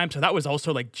long time. So that was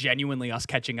also like genuinely us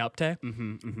catching up to.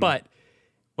 But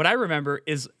what I remember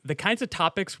is the kinds of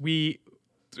topics we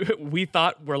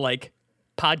thought were like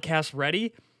podcast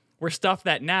ready were stuff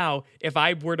that now, if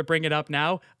I were to bring it up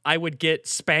now, I would get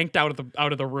spanked out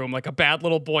of the room like a bad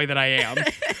little boy that I am.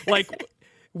 Like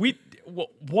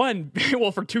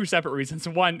for two separate reasons.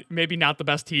 One, maybe not the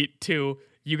best heat. Two,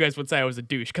 you guys would say I was a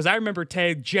douche. Because I remember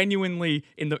Tay genuinely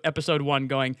in the episode 1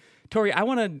 going, Tori, I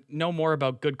want to know more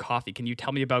about good coffee. Can you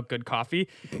tell me about good coffee?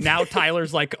 Now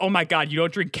Tyler's like, oh my God, you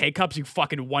don't drink K-Cups, you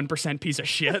fucking 1% piece of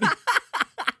shit.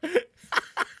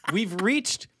 We've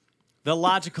reached the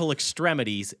logical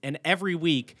extremities, and every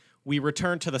week we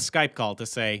return to the Skype call to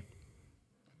say,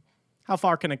 how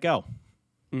far can it go?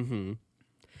 Mm-hmm.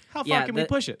 How far can we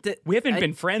push it? We haven't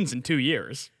been friends in 2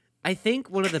 years. I think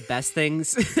one of the best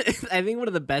things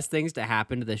to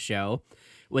happen to the show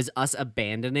was us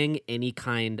abandoning any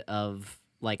kind of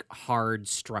like hard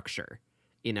structure.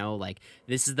 Like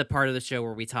this is the part of the show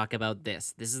where we talk about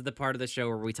this. This is the part of the show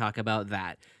where we talk about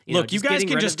that. Look, you guys getting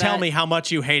can rid just of tell that- me how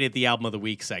much you hated the album of the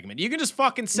week segment. You can just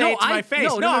fucking say it to my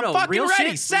face. No, I'm fucking real ready.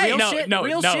 Shit, Say real it. shit, No,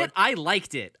 real no. shit. I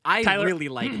liked it. I Tyler- really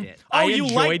liked it. Oh, I you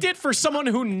enjoyed- liked it for someone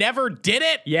who never did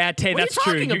it? Yeah, Tay, What are that's you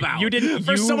true. talking about? You didn't.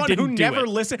 For you someone didn't who do never it.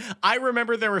 listened. I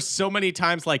remember there were so many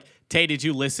times like, Tay, did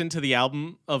you listen to the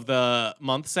album of the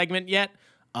month segment yet?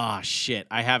 Oh, shit,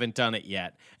 I haven't done it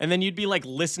yet. And then you'd be like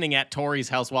listening at Tori's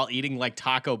house while eating like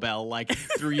Taco Bell, like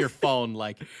through your phone,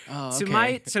 like, oh,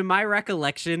 okay. To my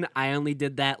recollection, I only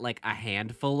did that like a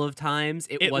handful of times.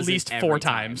 It At wasn't least every 4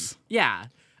 time. times. Yeah.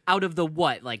 Out of the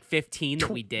 15 that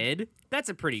we did? That's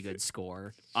a pretty good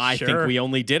score. I Sure. think we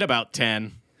only did about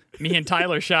 10. Me and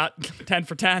Tyler shot 10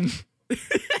 for 10.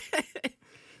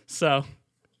 So,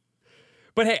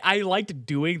 but hey, I liked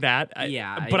doing that.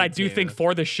 Yeah, but I I do do. think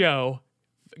for the show,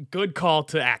 good call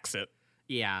to exit.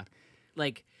 Yeah.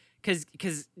 Like,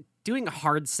 because doing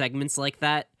hard segments like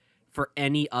that for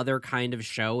any other kind of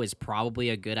show is probably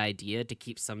a good idea to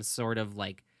keep some sort of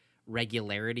like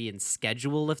regularity and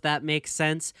schedule, if that makes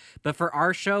sense. But for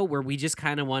our show, where we just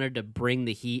kind of wanted to bring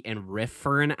the heat and riff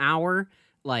for an hour,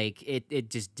 like it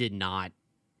just did not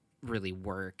really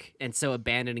work. And so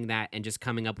abandoning that and just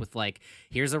coming up with like,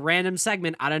 here's a random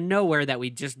segment out of nowhere that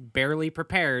we just barely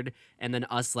prepared, and then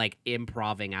us like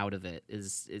improving out of it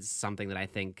is something that I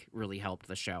think really helped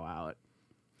the show out.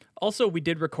 Also, we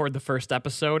did record the first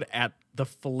episode at the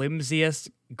flimsiest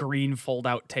green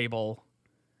fold-out table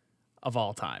of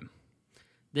all time.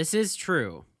 This is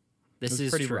true. This It was is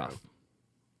pretty true. rough.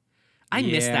 I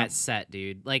miss Yeah. that set,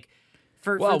 dude. Like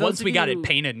for Well, those once of we got you- it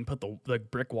painted and put the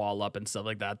brick wall up and stuff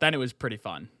like that, then it was pretty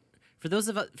fun. For those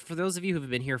of you who've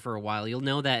been here for a while, you'll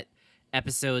know that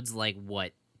episodes like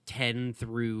 10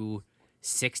 through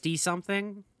 60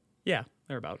 something. Yeah,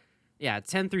 they're about. Yeah,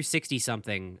 10 through 60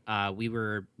 something.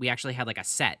 We actually had like a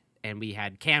set and we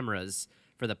had cameras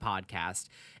for the podcast.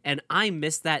 And I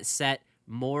miss that set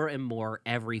more and more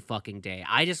every fucking day.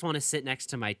 I just want to sit next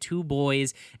to my two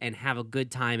boys and have a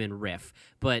good time and riff.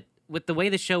 But with the way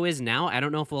the show is now, I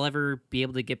don't know if we'll ever be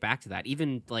able to get back to that,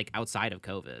 even like outside of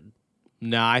COVID.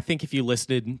 No, I think if you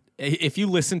listened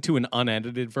to an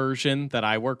unedited version that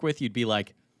I work with, you'd be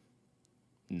like,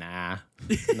 nah.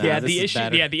 Yeah,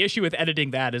 the issue with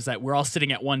editing that is that we're all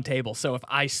sitting at one table. So if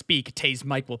I speak, Tay's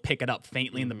mic will pick it up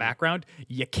faintly in the background.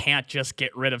 You can't just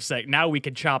get rid of now we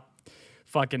can chop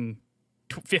fucking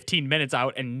 15 minutes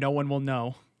out and no one will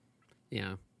know.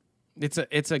 Yeah.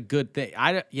 It's a good thing.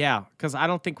 Because I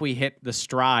don't think we hit the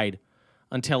stride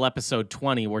until episode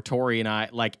 20 where Tori and I,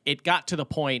 like, it got to the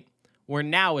point where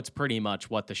now it's pretty much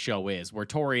what the show is, where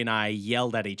Tori and I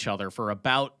yelled at each other for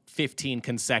about 15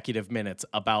 consecutive minutes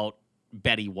about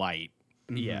Betty White.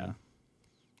 Yeah.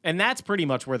 And that's pretty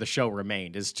much where the show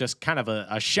remained, is just kind of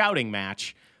a shouting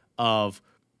match of,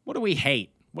 what do we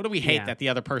hate? What do we hate that the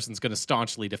other person's going to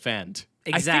staunchly defend?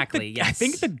 Exactly, I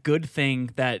think the good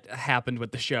thing that happened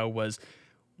with the show was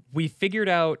we figured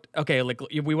out, okay, like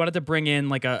we wanted to bring in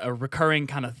like a recurring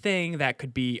kind of thing that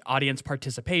could be audience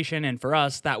participation. And for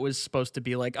us, that was supposed to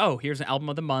be like, oh, here's an album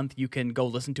of the month. You can go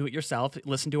listen to it yourself,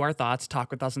 listen to our thoughts,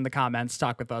 talk with us in the comments,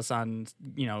 talk with us on,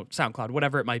 SoundCloud,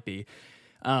 whatever it might be.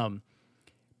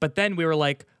 But then we were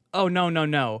like, oh,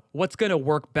 no. What's going to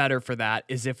work better for that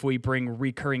is if we bring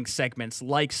recurring segments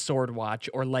like Sword Watch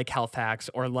or like Health Hacks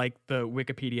or like the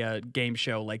Wikipedia game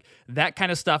show, like that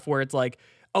kind of stuff where it's like,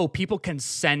 oh, people can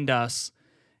send us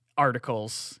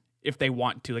articles if they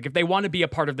want to. Like if they want to be a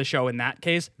part of the show in that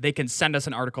case, they can send us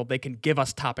an article. They can give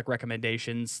us topic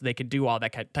recommendations. They can do all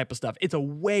that type of stuff. It's a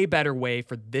way better way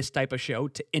for this type of show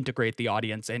to integrate the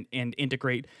audience and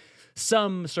integrate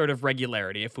some sort of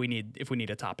regularity if we need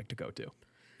a topic to go to.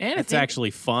 And it's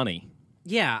actually funny.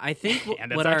 Yeah, I think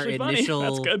what our initial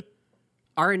That's good.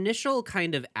 Our initial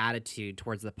kind of attitude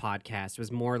towards the podcast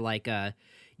was more like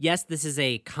yes, this is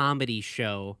a comedy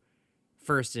show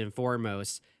first and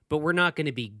foremost, but we're not going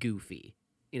to be goofy.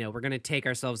 We're going to take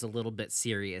ourselves a little bit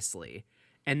seriously.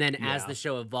 And then as the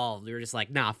show evolved, we were just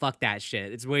like, nah, fuck that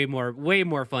shit. It's way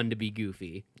more fun to be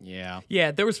goofy. Yeah.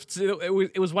 Yeah,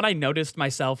 it was what I noticed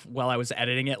myself while I was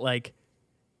editing it, like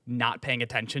not paying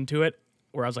attention to it,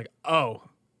 where I was like, oh,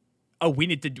 we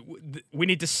need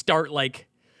to start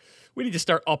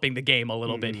upping the game a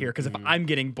little bit here, because if I'm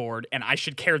getting bored and I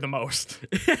should care the most.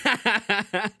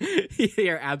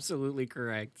 You're absolutely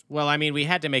correct. Well, I mean, we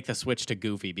had to make the switch to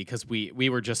goofy because we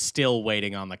were just still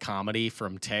waiting on the comedy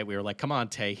from Tay. We were like, come on,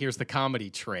 Tay, here's the comedy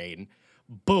train.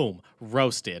 Boom,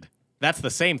 roasted. That's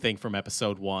the same thing from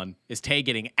episode 1, is Tay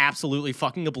getting absolutely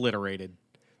fucking obliterated.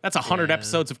 That's 100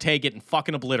 episodes of Tay getting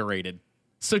fucking obliterated.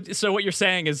 So what you're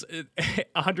saying is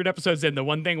 100 episodes in, the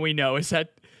one thing we know is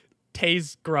that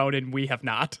Tay's grown and we have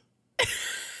not.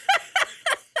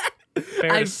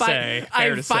 Fair to say.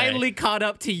 I finally caught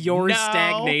up to your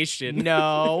stagnation.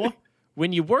 No.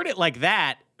 When you word it like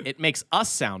that, it makes us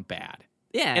sound bad.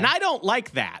 Yeah. And I don't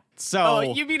like that. So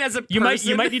you mean as a person?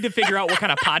 You might need to figure out what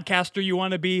kind of podcaster you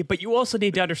want to be, but you also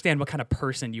need to understand what kind of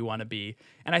person you want to be.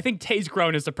 And I think Tay's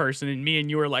grown as a person, and me and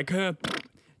you are like,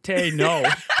 Tay, no.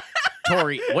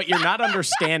 Tori, what you're not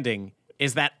understanding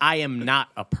is that I am not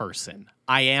a person.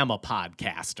 I am a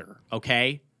podcaster,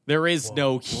 okay? There is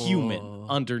no human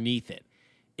underneath it.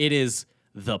 It is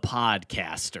The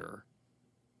Podcaster.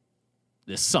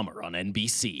 This summer on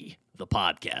NBC, The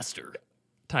Podcaster.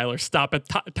 Tyler, stop it.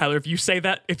 Tyler, if you say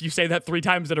that 3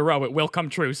 times in a row, it will come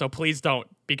true. So please don't.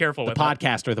 Be careful with The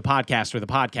Podcaster, The Podcaster, The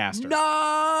Podcaster.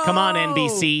 No! Come on,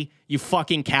 NBC. You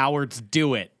fucking cowards.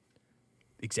 Do it.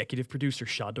 Executive producer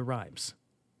Shonda Rhimes.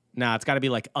 Nah, it's got to be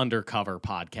like Undercover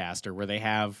Podcaster, where they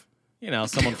have,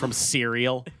 someone from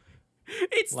Serial.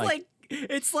 It's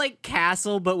like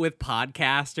Castle, but with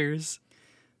podcasters.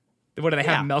 What do they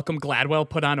have? Malcolm Gladwell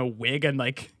put on a wig and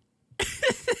like...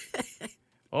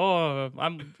 What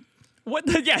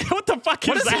the fuck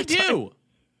What is does that? he do?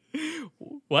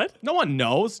 What? No one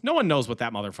knows. No one knows what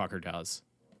that motherfucker does.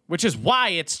 Which is why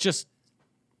it's just...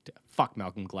 Fuck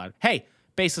Malcolm Gladwell. Hey,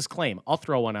 basis claim. I'll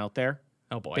throw one out there.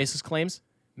 Oh, boy. Basis claims.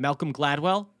 Malcolm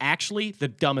Gladwell, actually the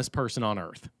dumbest person on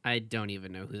earth. I don't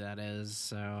even know who that is,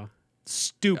 so...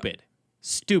 Stupid.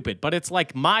 But it's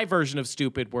like my version of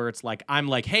stupid, where it's like, I'm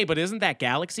like, hey, but isn't that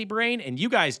Galaxy Brain? And you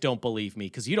guys don't believe me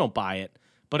because you don't buy it.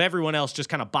 But everyone else just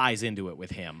kind of buys into it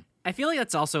with him. I feel like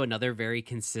that's also another very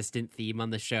consistent theme on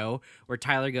the show, where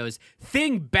Tyler goes,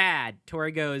 thing bad.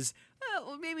 Tori goes,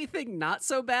 well, maybe thing not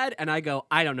so bad. And I go,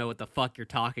 I don't know what the fuck you're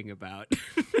talking about.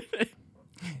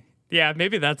 Yeah,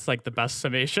 maybe that's like the best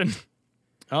summation.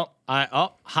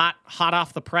 Hot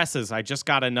off the presses. I just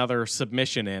got another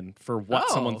submission in for what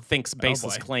someone thinks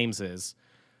baseless boy. claims is.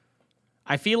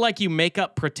 I feel like you make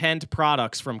up pretend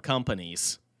products from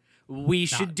companies. We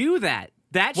should do that.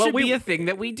 That should be a thing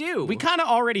that we do. We kind of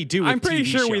already do. I'm with pretty TV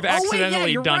sure we've shows.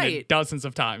 accidentally you're done right. it dozens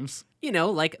of times. You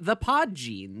know, like the pod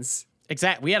genes.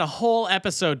 Exactly. We had a whole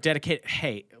episode dedicated.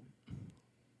 Hey,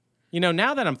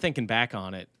 now that I'm thinking back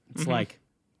on it, it's like,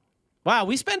 wow,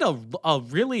 we spend a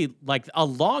really a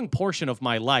long portion of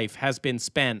my life has been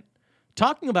spent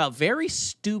talking about very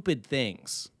stupid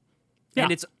things. Yeah.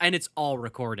 And it's all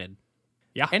recorded.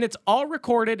 Yeah. And it's all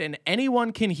recorded and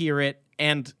anyone can hear it.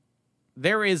 And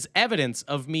there is evidence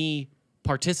of me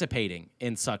participating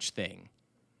in such thing.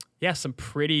 Yeah, some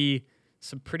pretty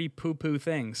poo-poo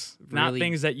things. Not Really-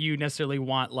 things that you necessarily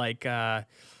want, like, I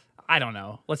don't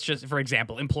know. Let's just, for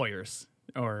example, employers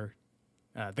or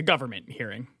the government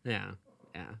hearing. Yeah.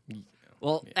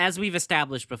 Well, as we've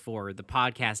established before, the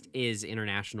podcast is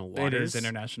international waters. It is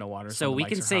international waters. So when the we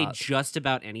can mics are say hot. just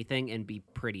about anything and be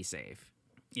pretty safe.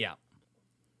 Yeah.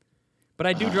 But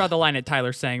I do draw the line at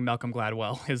Tyler saying Malcolm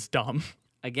Gladwell is dumb.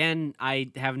 Again, I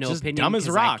have no Just opinion dumb as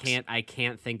 'cause rocks. I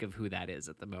can't think of who that is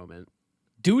at the moment.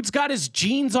 Dude's got his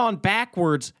jeans on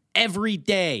backwards every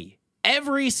day.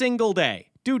 Every single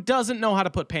day. Dude doesn't know how to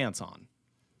put pants on.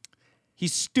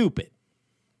 He's stupid.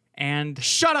 And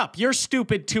Shut up. You're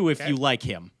stupid too if you like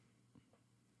him.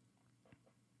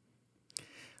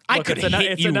 I look, could it's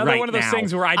hit it's you another right one of those now.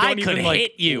 things where I don't could even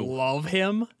hit you. love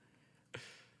him.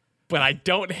 But I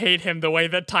don't hate him the way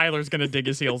that Tyler's going to dig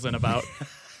his heels in about.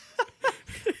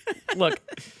 Look,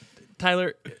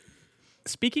 Tyler,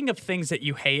 speaking of things that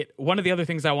you hate, one of the other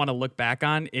things I want to look back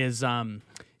on is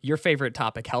your favorite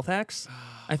topic, health hacks.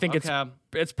 I think Okay.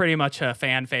 it's pretty much a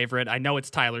fan favorite. I know it's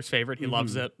Tyler's favorite. He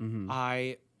loves it.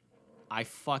 I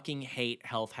fucking hate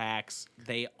health hacks.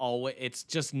 It's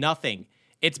just nothing.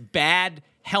 It's bad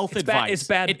health advice. It's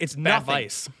bad. It's bad nothing.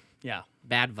 advice. Yeah.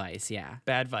 Bad advice, yeah.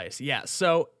 Bad advice. Yeah.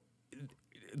 So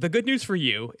the good news for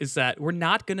you is that we're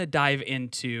not going to dive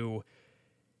into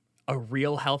a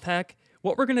real health hack.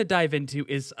 What we're going to dive into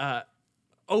is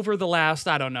over the last,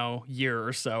 I don't know, year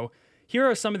or so, here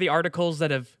are some of the articles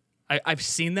that I've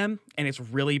seen them and it's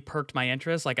really perked my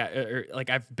interest.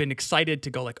 I've been excited to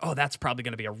go like, oh, that's probably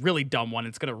going to be a really dumb one.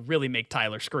 It's going to really make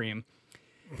Tyler scream.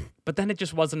 But then it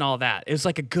just wasn't all that. It was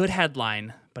like a good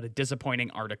headline, but a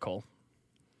disappointing article.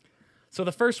 So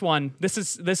the first one, this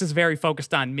is very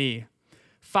focused on me.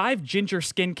 5 ginger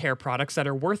skincare products that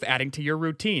are worth adding to your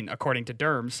routine, according to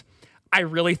Derms. I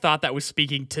really thought that was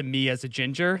speaking to me as a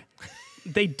ginger.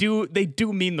 They do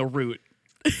mean the root.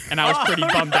 And I was pretty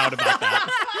bummed out about that.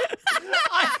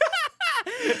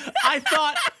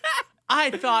 I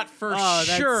thought for Oh,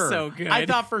 that's sure. so good. I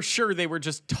thought for sure they were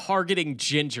just targeting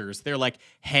gingers. They're like,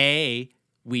 hey,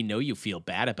 we know you feel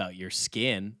bad about your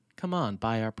skin. Come on,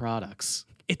 buy our products.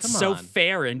 It's Come so on.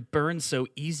 fair and burns so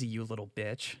easy, you little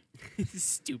bitch.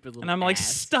 Stupid little And I'm like,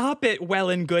 ass. stop it,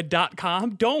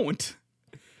 wellandgood.com. Don't.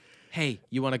 Hey,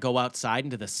 you want to go outside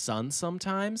into the sun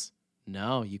sometimes?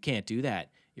 No, you can't do that.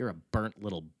 You're a burnt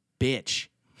little bitch.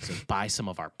 So buy some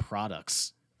of our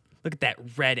products. Look at that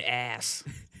red ass.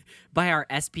 Buy our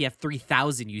SPF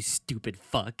 3000, you stupid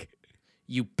fuck.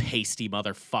 You pasty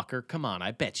motherfucker. Come on,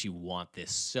 I bet you want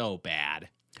this so bad.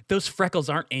 Those freckles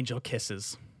aren't angel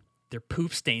kisses. They're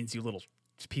poop stains, you little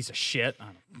piece of shit.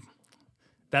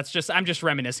 I'm just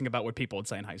reminiscing about what people would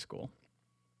say in high school.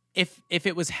 If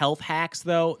it was health hacks,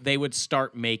 though, they would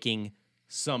start making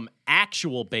some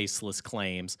actual baseless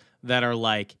claims that are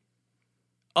like,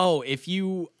 oh, if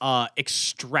you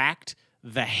extract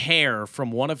the hair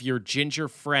from one of your ginger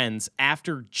friends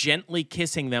after gently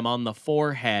kissing them on the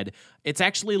forehead, it's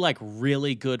actually like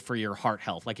really good for your heart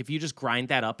health. Like if you just grind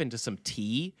that up into some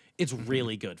tea, it's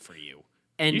really good for you.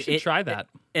 And You should try that.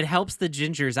 It helps the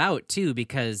gingers out too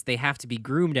because they have to be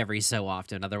groomed every so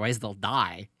often, otherwise they'll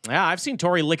die. Yeah, I've seen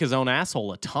Tori lick his own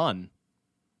asshole a ton.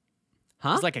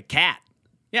 Huh? He's like a cat.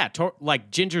 Yeah, like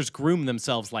gingers groom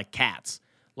themselves like cats.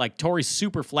 Like Tori's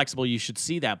super flexible. You should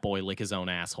see that boy lick his own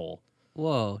asshole.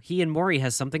 Whoa, he and Maury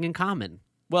has something in common.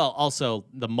 Well, also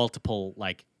the multiple,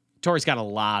 like, Tori's got a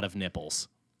lot of nipples.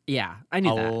 Yeah, I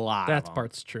knew A that. lot. That of them.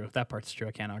 part's true. That part's true.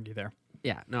 I can't argue there.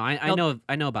 Yeah, no,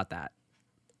 I know about that.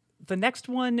 The next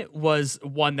one was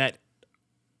one that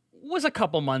was a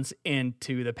couple months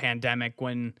into the pandemic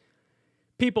when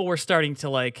people were starting to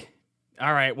like,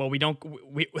 all right, well,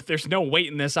 there's no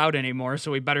waiting this out anymore,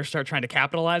 so we better start trying to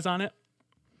capitalize on it.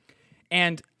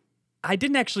 And I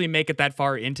didn't actually make it that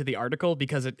far into the article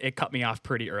because it cut me off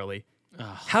pretty early.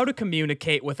 How to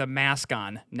communicate with a mask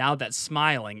on now that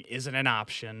smiling isn't an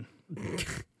option.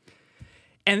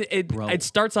 And it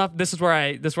starts off. This is where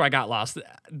I got lost.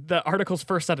 The article's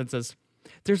first sentence is,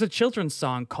 "There's a children's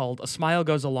song called 'A Smile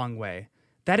Goes a Long Way.'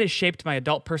 That has shaped my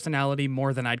adult personality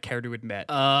more than I'd care to admit."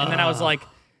 And then I was like,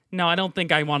 "No, I don't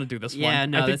think I want to do this one. Yeah,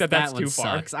 no, I think that's one too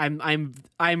far." sucks.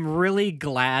 I'm really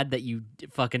glad that you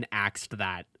fucking axed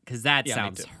that because that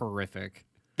sounds horrific.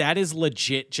 That is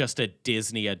legit just a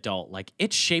Disney adult. Like,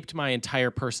 it shaped my entire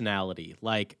personality.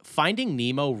 Like, Finding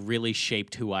Nemo really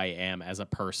shaped who I am as a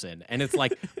person. And it's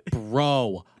like,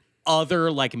 bro,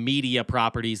 other like media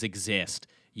properties exist.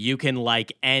 You can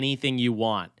like anything you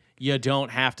want. You don't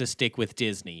have to stick with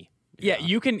Disney. Yeah,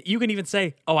 you can even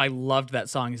say, "Oh, I loved that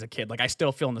song as a kid. Like, I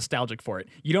still feel nostalgic for it."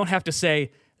 You don't have to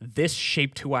say, "This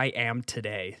shaped who I am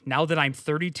today. Now that I'm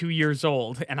 32 years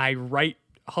old and I write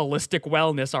holistic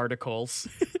wellness articles."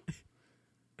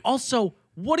 Also,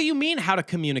 what do you mean how to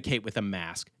communicate with a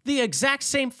mask? The exact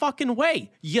same fucking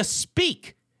way. You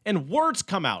speak and words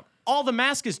come out. All the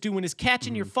mask is doing is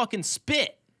catching your fucking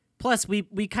spit. Plus, we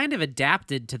kind of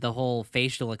adapted to the whole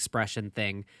facial expression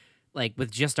thing, like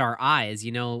with just our eyes.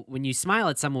 You know, when you smile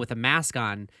at someone with a mask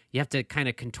on, you have to kind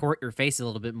of contort your face a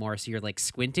little bit more, so you're like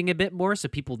squinting a bit more so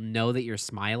people know that you're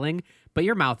smiling, but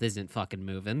your mouth isn't fucking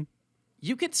moving.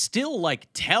 You could still like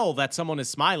tell that someone is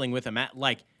smiling with a mask.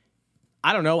 Like,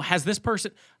 I don't know, has this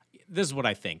person... This is what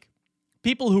I think.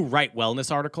 People who write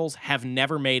wellness articles have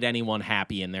never made anyone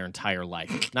happy in their entire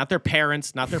life. Not their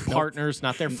parents, not their partners,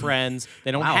 not their friends.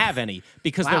 They don't have any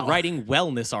because they're writing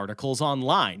wellness articles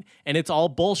online, and it's all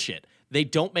bullshit. They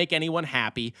don't make anyone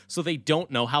happy, so they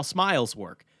don't know how smiles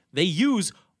work. They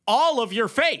use all of your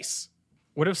face.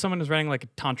 What if someone is writing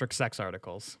like tantric sex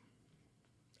articles?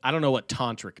 I don't know what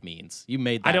tantric means. You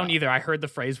made that I don't up. either. I heard the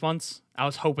phrase once. I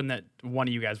was hoping that one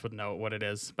of you guys would know what it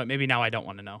is, but maybe now I don't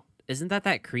want to know. Isn't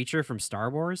that creature from Star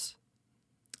Wars?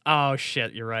 Oh,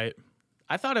 shit. You're right.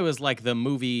 I thought it was like the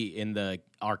movie in the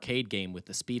arcade game with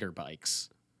the speeder bikes.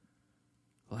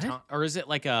 What? Or is it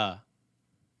like a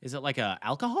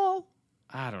alcohol?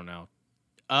 I don't know.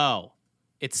 Oh,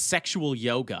 it's sexual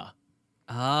yoga.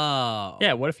 Oh.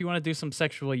 Yeah, what if you want to do some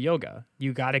sexual yoga?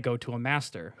 You got to go to a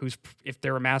master who's, if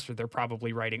they're a master, they're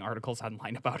probably writing articles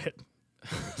online about it.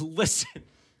 Listen.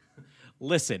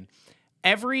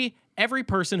 Every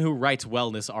person who writes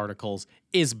wellness articles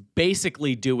is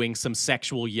basically doing some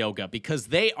sexual yoga because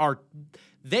they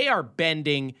are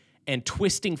bending and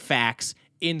twisting facts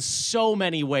in so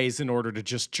many ways in order to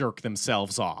just jerk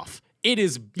themselves off. It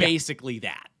is basically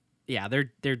that. Yeah,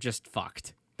 they're just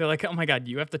fucked. They're like, "Oh my God,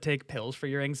 you have to take pills for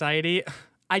your anxiety?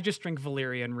 I just drink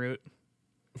valerian root."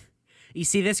 You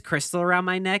see this crystal around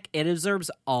my neck? It absorbs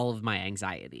all of my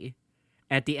anxiety.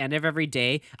 At the end of every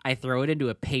day, I throw it into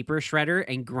a paper shredder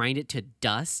and grind it to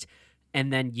dust,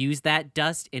 and then use that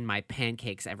dust in my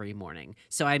pancakes every morning.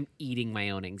 So I'm eating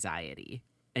my own anxiety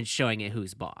and showing it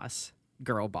who's boss.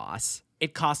 Girl boss.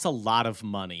 It costs a lot of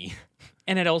money.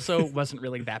 And it also wasn't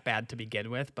really that bad to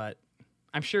begin with, but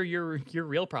I'm sure your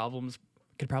real problems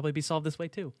could probably be solved this way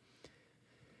too.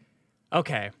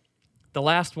 Okay. The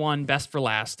last one, best for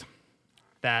last.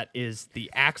 That is the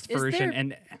axed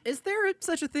version. Is there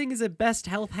such a thing as a best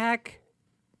health hack?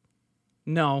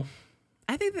 No.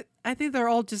 I think they're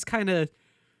all just kind of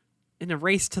in a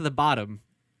race to the bottom.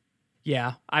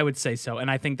 Yeah, I would say so. And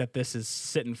I think that this is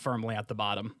sitting firmly at the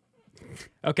bottom.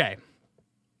 Okay.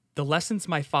 The lessons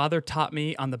my father taught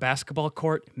me on the basketball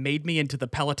court made me into the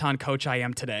Peloton coach I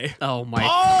am today. Oh my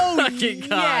fucking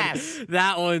God. Yes.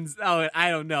 That one's,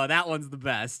 I don't know. That one's the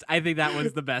best. I think that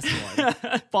one's the best one.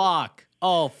 Fuck.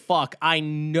 Oh, fuck. I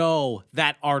know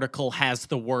that article has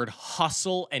the word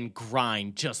hustle and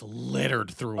grind just littered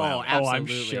throughout. Oh, I'm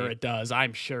Absolutely. sure it does.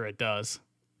 I'm sure it does.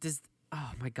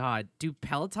 Oh my God. Do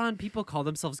Peloton people call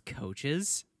themselves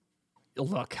coaches?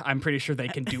 Look, I'm pretty sure they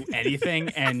can do anything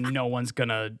and no one's going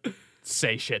to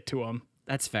say shit to them.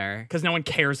 That's fair. Because no one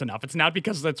cares enough. It's not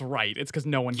because that's right. It's because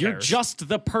no one You're cares. just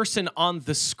the person on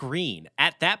the screen.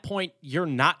 At that point, you're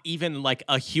not even like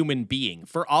a human being.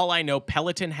 For all I know,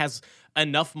 Peloton has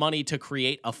enough money to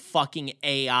create a fucking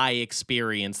AI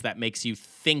experience that makes you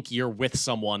think you're with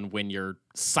someone when you're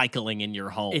cycling in your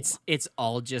home. It's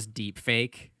all just deep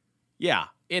fake. Yeah,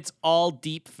 it's all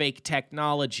deep fake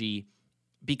technology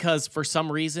because for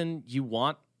some reason you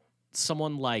want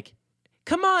someone like,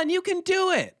 come on, you can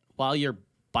do it while you're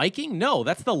biking. No,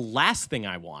 that's the last thing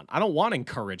I want. I don't want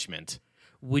encouragement.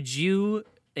 Would you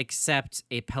accept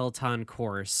a Peloton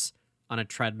course on a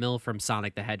treadmill from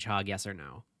Sonic the Hedgehog, yes or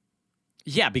no?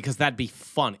 Yeah, because that'd be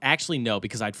fun. Actually, no,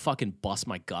 because I'd fucking bust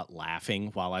my gut laughing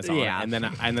while I was on it, and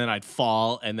then I'd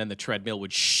fall, and then the treadmill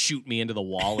would shoot me into the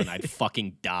wall, and I'd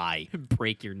fucking die.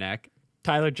 Break your neck.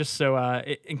 Tyler, just so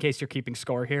in case you're keeping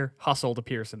score here, hustled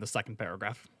appears in the second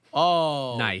paragraph.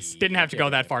 Oh, Nice. Didn't have to go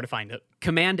that far to find it.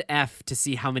 Command F to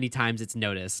see how many times it's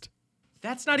noticed.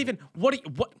 That's not even what.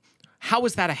 How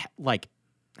is that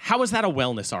How is that a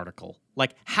wellness article?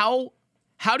 Like how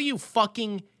do you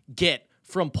fucking get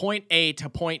from point A to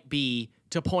point B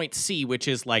to point C, which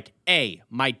is like A,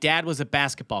 my dad was a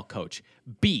basketball coach.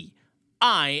 B,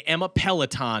 I am a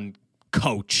Peloton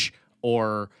coach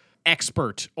or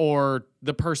expert or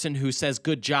the person who says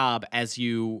good job as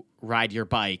you ride your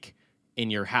bike in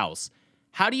your house.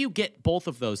 How do you get both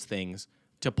of those things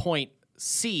to point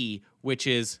C, which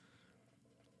is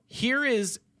here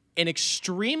is an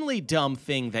extremely dumb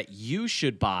thing that you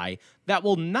should buy that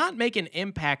will not make an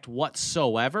impact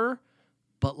whatsoever,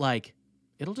 but like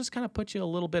it'll just kind of put you a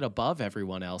little bit above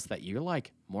everyone else that you're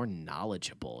like more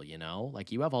knowledgeable, you know?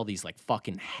 Like you have all these like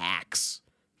fucking hacks.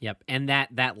 Yep. And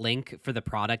that link for the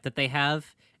product that they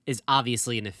have is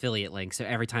obviously an affiliate link. So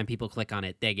every time people click on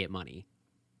it, they get money.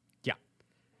 Yeah.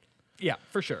 Yeah,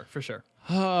 for sure. For sure.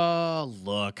 Oh,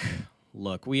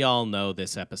 Look, we all know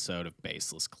this episode of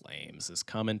Baseless Claims is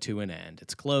coming to an end.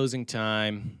 It's closing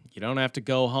time. You don't have to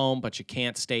go home, but you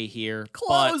can't stay here.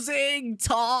 Closing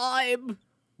time.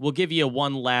 We'll give you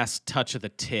one last touch of the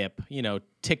tip. You know,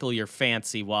 tickle your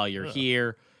fancy while you're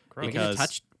here. We're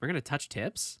gonna touch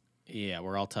tips. Yeah,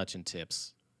 we're all touching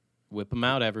tips. Whip them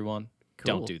out, everyone.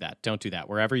 Cool. Don't do that. Don't do that.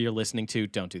 Wherever you're listening to,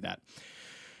 don't do that.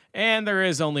 And there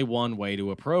is only one way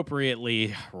to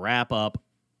appropriately wrap up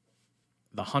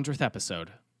the 100th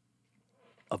episode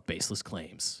of Baseless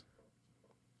Claims.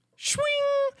 Swing!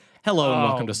 Hello and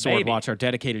welcome to Sword Watch, our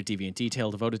dedicated deviant detail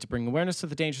devoted to bringing awareness to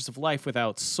the dangers of life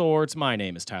without swords. My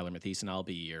name is Tyler Mathies, and I'll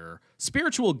be your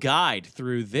spiritual guide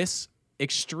through this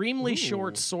extremely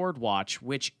short Sword Watch,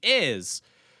 which is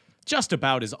just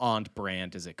about as on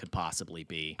brand as it could possibly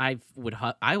be. I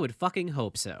would fucking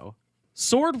hope so.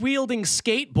 Sword-wielding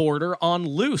skateboarder on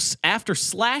loose after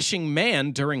slashing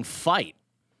man during fight.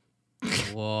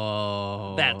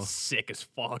 Whoa. That's sick as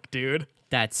fuck, dude.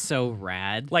 That's so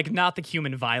rad. Like, not the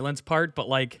human violence part, but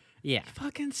like, Yeah.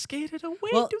 fucking skated away,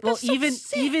 Well, dude. That's so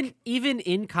sick. even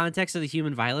in context of the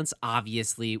human violence,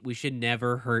 obviously we should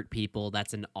never hurt people.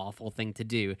 That's an awful thing to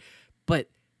do. But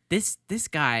this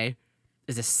guy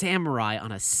is a samurai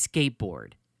on a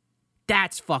skateboard.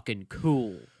 That's fucking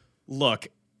cool. Look,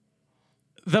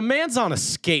 the man's on a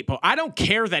skateboard. I don't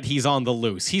care that he's on the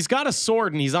loose. He's got a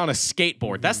sword and he's on a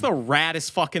skateboard. That's the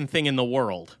raddest fucking thing in the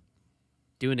world.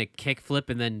 Doing a kickflip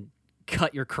and then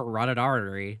cut your carotid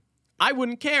artery. I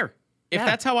wouldn't care. If Yeah.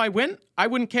 that's how I went, I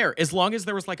wouldn't care. As long as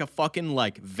there was like a fucking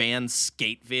like van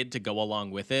skate vid to go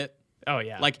along with it. Oh,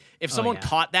 yeah. Like if someone yeah.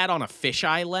 caught that on a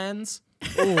fisheye lens,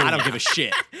 I don't give a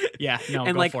shit. yeah, no,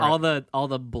 And go like for all it.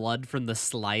 the blood from the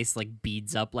slice like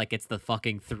beads up like it's the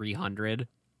fucking 300.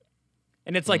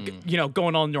 And it's like, you know,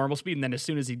 going on normal speed, and then as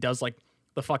soon as he does like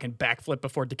the fucking backflip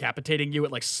before decapitating you,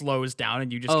 it like slows down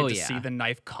and you just Oh, get to yeah. see the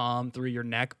knife come through your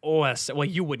neck. Oh, well,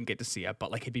 you wouldn't get to see it,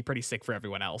 but like it'd be pretty sick for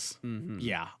everyone else.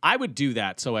 Yeah, I would do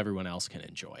that so everyone else can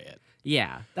enjoy it.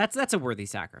 Yeah, that's a worthy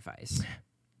sacrifice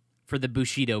for the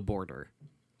Bushido border.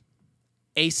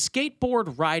 A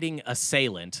skateboard riding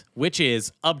assailant, which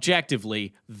is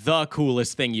objectively the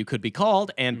coolest thing you could be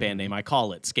called, and band name I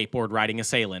call it, skateboard riding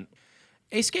assailant.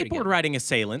 A skateboard riding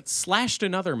assailant slashed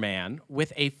another man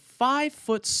with a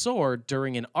 5-foot sword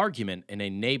during an argument in a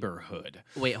neighborhood.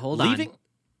 Wait, hold Leaving- on.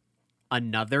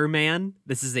 Another man?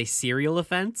 This is a serial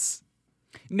offense?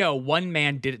 No, one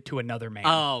man did it to another man.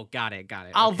 Oh, got it.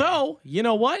 Okay. Although, you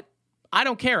know what? I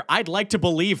don't care. I'd like to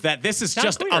believe that this is Not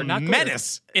just clear, a not clear.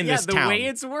 menace in yeah, this the town. way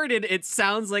it's worded, it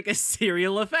sounds like a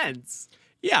serial offense.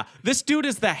 Yeah, this dude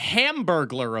is the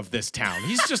Hamburglar of this town.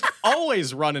 He's just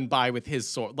always running by with his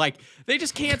sword. Like, they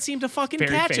just can't seem to fucking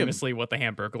Very catch him. famously what the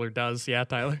Hamburglar does. Yeah,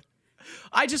 Tyler.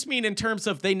 I just mean in terms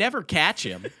of they never catch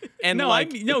him. And No,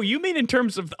 like, no, you mean in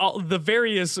terms of all the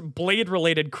various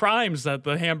Blade-related crimes that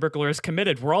the Hamburglar has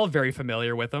committed. We're all very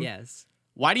familiar with them. Yes.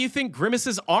 why do you think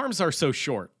Grimace's arms are so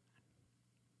short?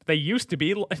 They used to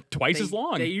be twice as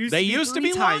long. They used They to be, used to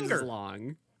 3 be times longer. as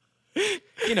long.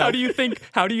 You know, How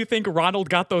do you think Ronald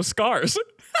got those scars?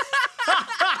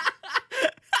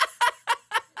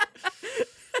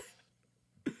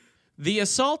 the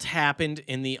assault happened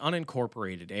in the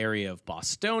unincorporated area of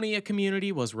Bostonia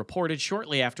community was reported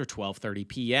shortly after 12:30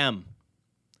 p.m.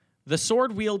 The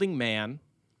sword-wielding man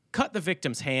cut the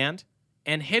victim's hand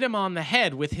and hit him on the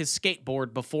head with his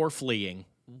skateboard before fleeing.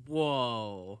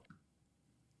 Whoa.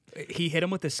 He hit him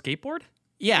with his skateboard?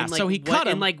 Yeah, In, like, so he cut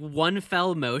him. in like one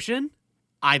fell motion?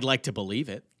 I'd like to believe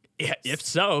it. Yeah, if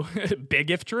so.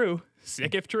 Big if true.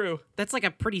 Sick if true. That's like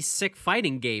a pretty sick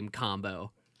fighting game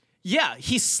combo. Yeah,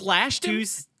 he slashed him.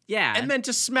 Yeah. And then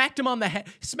just smacked him on the head.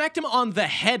 Smacked him on the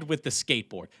head with the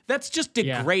skateboard. That's just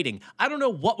degrading. Yeah. I don't know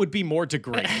what would be more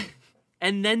degrading.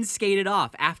 And then skated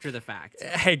off after the fact.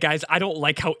 Hey, guys, I don't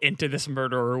like how into this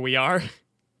murderer we are.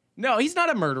 No, he's not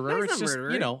a murderer. No, it's just,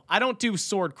 you know, I don't do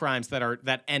sword crimes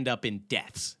that end up in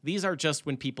deaths. These are just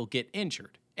when people get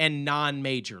injured, and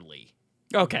non-majorly.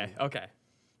 Okay.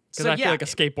 Because I feel like a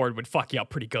skateboard would fuck you up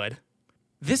pretty good.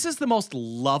 This is the most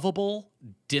lovable,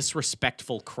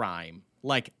 disrespectful crime.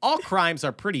 Like, all crimes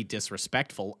are pretty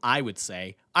disrespectful, I would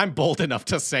say. I'm bold enough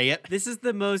to say it. This is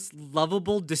the most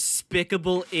lovable,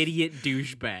 despicable idiot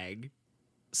douchebag.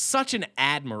 Such an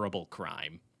admirable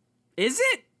crime. Is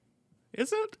it?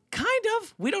 Is it? Kind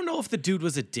of. We don't know if the dude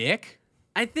was a dick.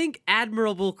 I think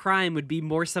admirable crime would be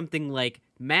more something like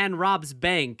man robs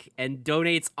bank and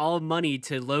donates all money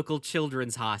to local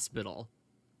children's hospital.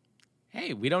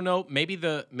 Hey, we don't know. Maybe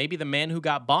the man who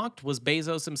got bonked was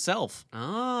Bezos himself. Oh,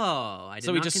 I did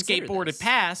So he not just consider skateboarded this.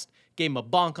 past, gave him a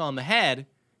bonk on the head,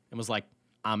 and was like,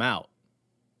 "I'm out."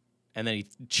 And then he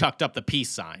chucked up the peace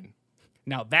sign.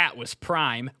 Now that was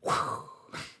prime.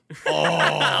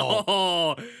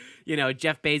 Oh, you know,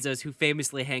 Jeff Bezos, who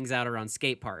famously hangs out around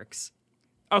skate parks.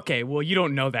 Okay, well, you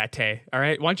don't know that, Tay. All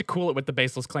right? Why don't you cool it with the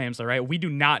baseless claims, all right? We do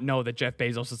not know that Jeff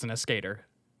Bezos isn't a skater.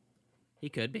 He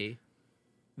could be.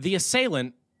 The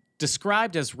assailant,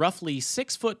 described as roughly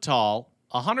 6 foot tall,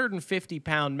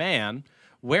 150-pound man,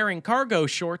 wearing cargo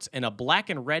shorts and a black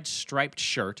and red striped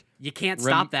shirt, You can't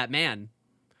stop that man.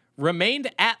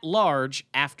 remained at large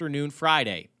afternoon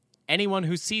Friday. Anyone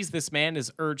who sees this man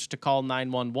is urged to call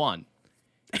 911.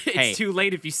 It's too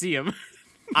late if you see him.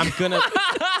 I'm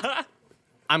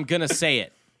gonna say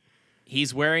it.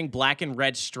 He's wearing black and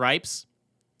red stripes.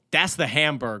 That's the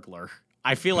Hamburglar.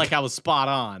 I feel like I was spot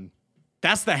on.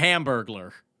 That's the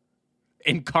Hamburglar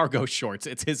in cargo shorts.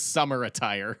 It's his summer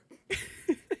attire.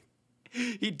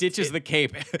 He ditches the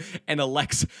cape and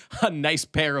elects a nice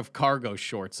pair of cargo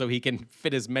shorts so he can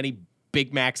fit as many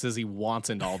Big Macs as he wants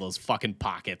into all those fucking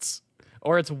pockets.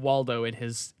 Or it's Waldo in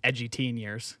his edgy teen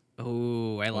years.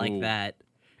 Oh, I like that.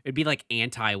 It'd be like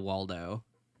anti-Waldo.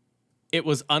 It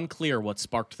was unclear what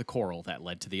sparked the quarrel that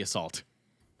led to the assault.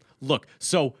 Look,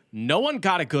 so no one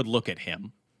got a good look at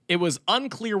him. It was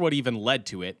unclear what even led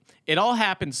to it. It all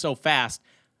happened so fast.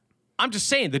 I'm just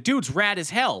saying, the dude's rad as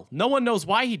hell. No one knows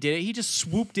why he did it. He just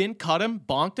swooped in, cut him,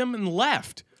 bonked him, and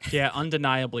left. Yeah,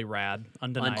 undeniably rad.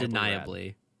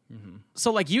 Undeniably.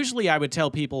 So, like, usually I would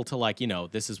tell people to, like, you know,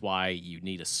 this is why you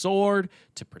need a sword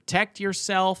to protect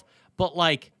yourself. But,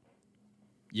 like,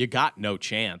 you got no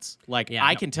chance. Like,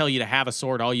 I can tell you to have a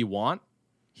sword all you want.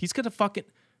 He's going to fucking...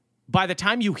 By the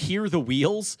time you hear the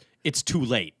wheels, it's too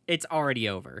late. It's already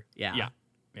over. Yeah. Yeah.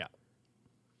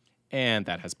 And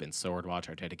that has been Sword Watch,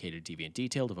 our dedicated deviant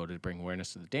detail devoted to bring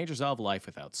awareness to the dangers of life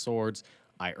without swords.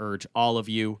 I urge all of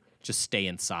you, just stay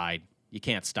inside. You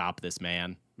can't stop this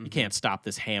man. You can't stop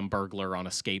this Hamburglar on a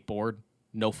skateboard.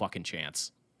 No fucking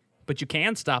chance. But you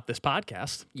can stop this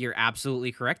podcast. You're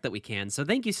absolutely correct that we can. So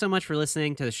thank you so much for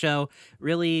listening to the show.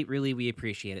 Really, really, we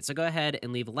appreciate it. So go ahead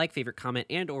and leave a like, favorite, comment,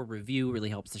 and or review. Really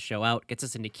helps the show out. Gets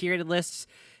us into curated lists.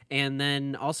 And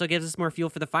then also gives us more fuel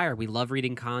for the fire. We love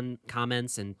reading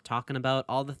comments and talking about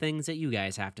all the things that you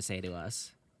guys have to say to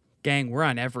us. Gang, we're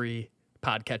on every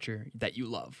podcatcher that you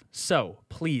love. So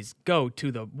please go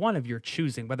to the one of your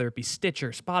choosing, whether it be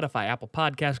Stitcher, Spotify, Apple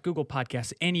Podcasts, Google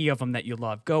Podcasts, any of them that you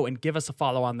love. Go and give us a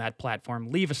follow on that platform.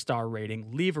 Leave a star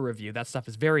rating. Leave a review. That stuff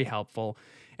is very helpful.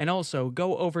 And also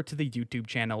go over to the YouTube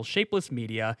channel, Shapeless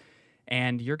Media,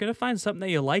 and you're going to find something that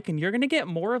you like, and you're going to get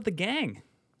more of the gang.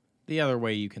 The other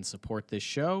way you can support this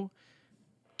show,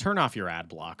 turn off your ad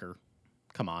blocker.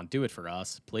 Come on, do it for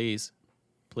us, please.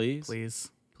 Please?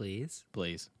 Please. Please?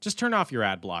 Please. Just turn off your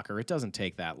ad blocker. It doesn't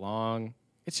take that long.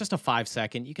 It's just a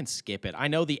 5-second. You can skip it. I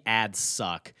know the ads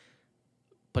suck,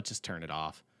 but just turn it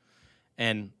off.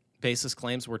 And Baseless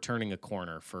Claims, we're turning a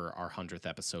corner for our 100th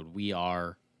episode.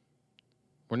 We're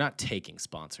not taking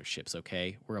sponsorships,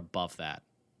 okay? We're above that.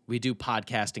 We do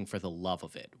podcasting for the love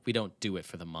of it. We don't do it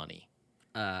for the money.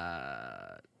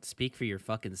 Speak for your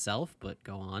fucking self, but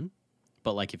go on.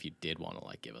 But, like, if you did want to,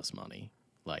 like, give us money,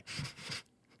 like,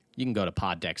 you can go to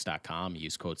poddex.com,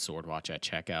 use code SWORDWATCH at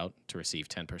checkout to receive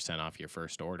 10% off your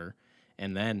first order.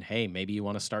 And then, hey, maybe you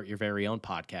want to start your very own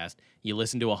podcast. You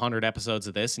listen to 100 episodes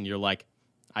of this, and you're like,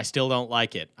 I still don't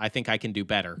like it. I think I can do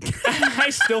better. I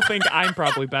still think I'm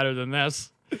probably better than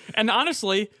this. And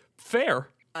honestly, fair.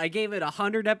 I gave it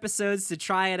 100 episodes to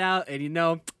try it out, and you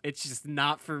know, it's just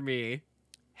not for me.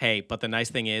 Hey, but the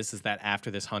nice thing is that after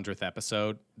this 100th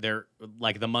episode,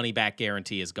 the money back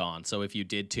guarantee is gone. So if you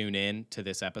did tune in to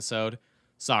this episode,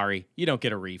 Sorry, you don't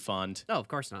get a refund. Oh, of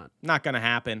course not. Not going to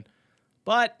happen.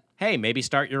 But hey, maybe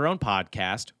start your own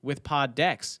podcast with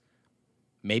Poddex.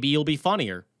 Maybe you'll be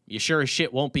funnier. You sure as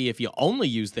shit won't be if you only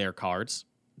use their cards.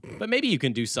 But maybe you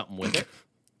can do something with it.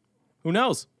 Who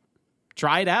knows?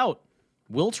 Try it out.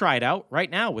 We'll try it out right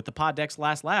now with the Poddex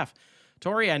Last Laugh.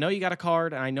 Tori, I know you got a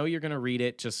card, and I know you're going to read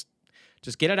it. Just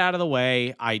get it out of the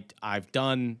way. I've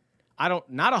done, not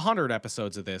 100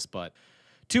 episodes of this, but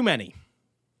too many.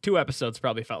 2 episodes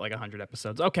probably felt like 100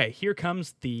 episodes. Okay, here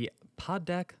comes the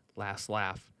Poddex Last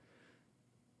Laugh.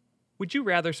 Would you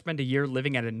rather spend a year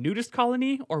living at a nudist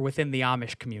colony or within the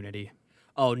Amish community?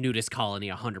 Oh, nudist colony,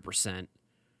 100%.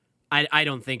 I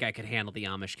don't think I could handle the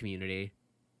Amish community.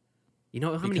 You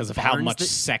know how because of many how barns much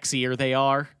sexier they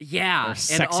are? Yeah. Or And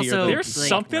sexier also, than There's like,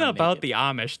 something not about naked. the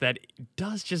Amish that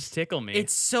does just tickle me.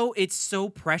 it's so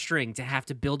pressuring to have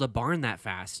to build a barn that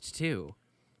fast, too.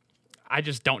 I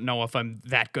just don't know if I'm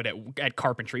that good at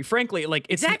carpentry. Frankly, like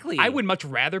it's Exactly. I would much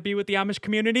rather be with the Amish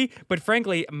community, but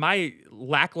frankly, my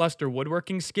lackluster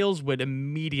woodworking skills would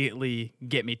immediately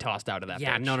get me tossed out of that.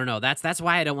 Yeah, bitch. no. That's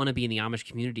why I don't want to be in the Amish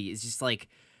community. It's just like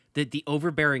the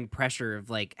overbearing pressure of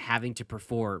like having to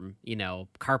perform,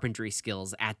 carpentry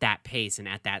skills at that pace and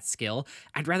at that skill.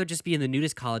 I'd rather just be in the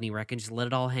nudist colony where I can just let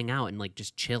it all hang out and like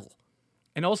just chill.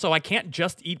 And also, I can't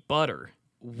just eat butter.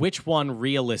 Which one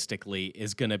realistically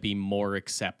is going to be more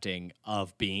accepting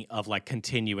of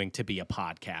continuing to be a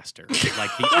podcaster? Like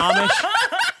the Amish?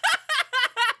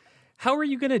 How are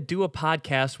you gonna do a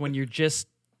podcast when you're just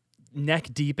neck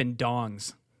deep in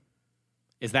dongs?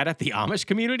 Is that at the Amish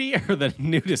community or the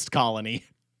nudist colony?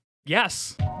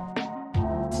 Yes.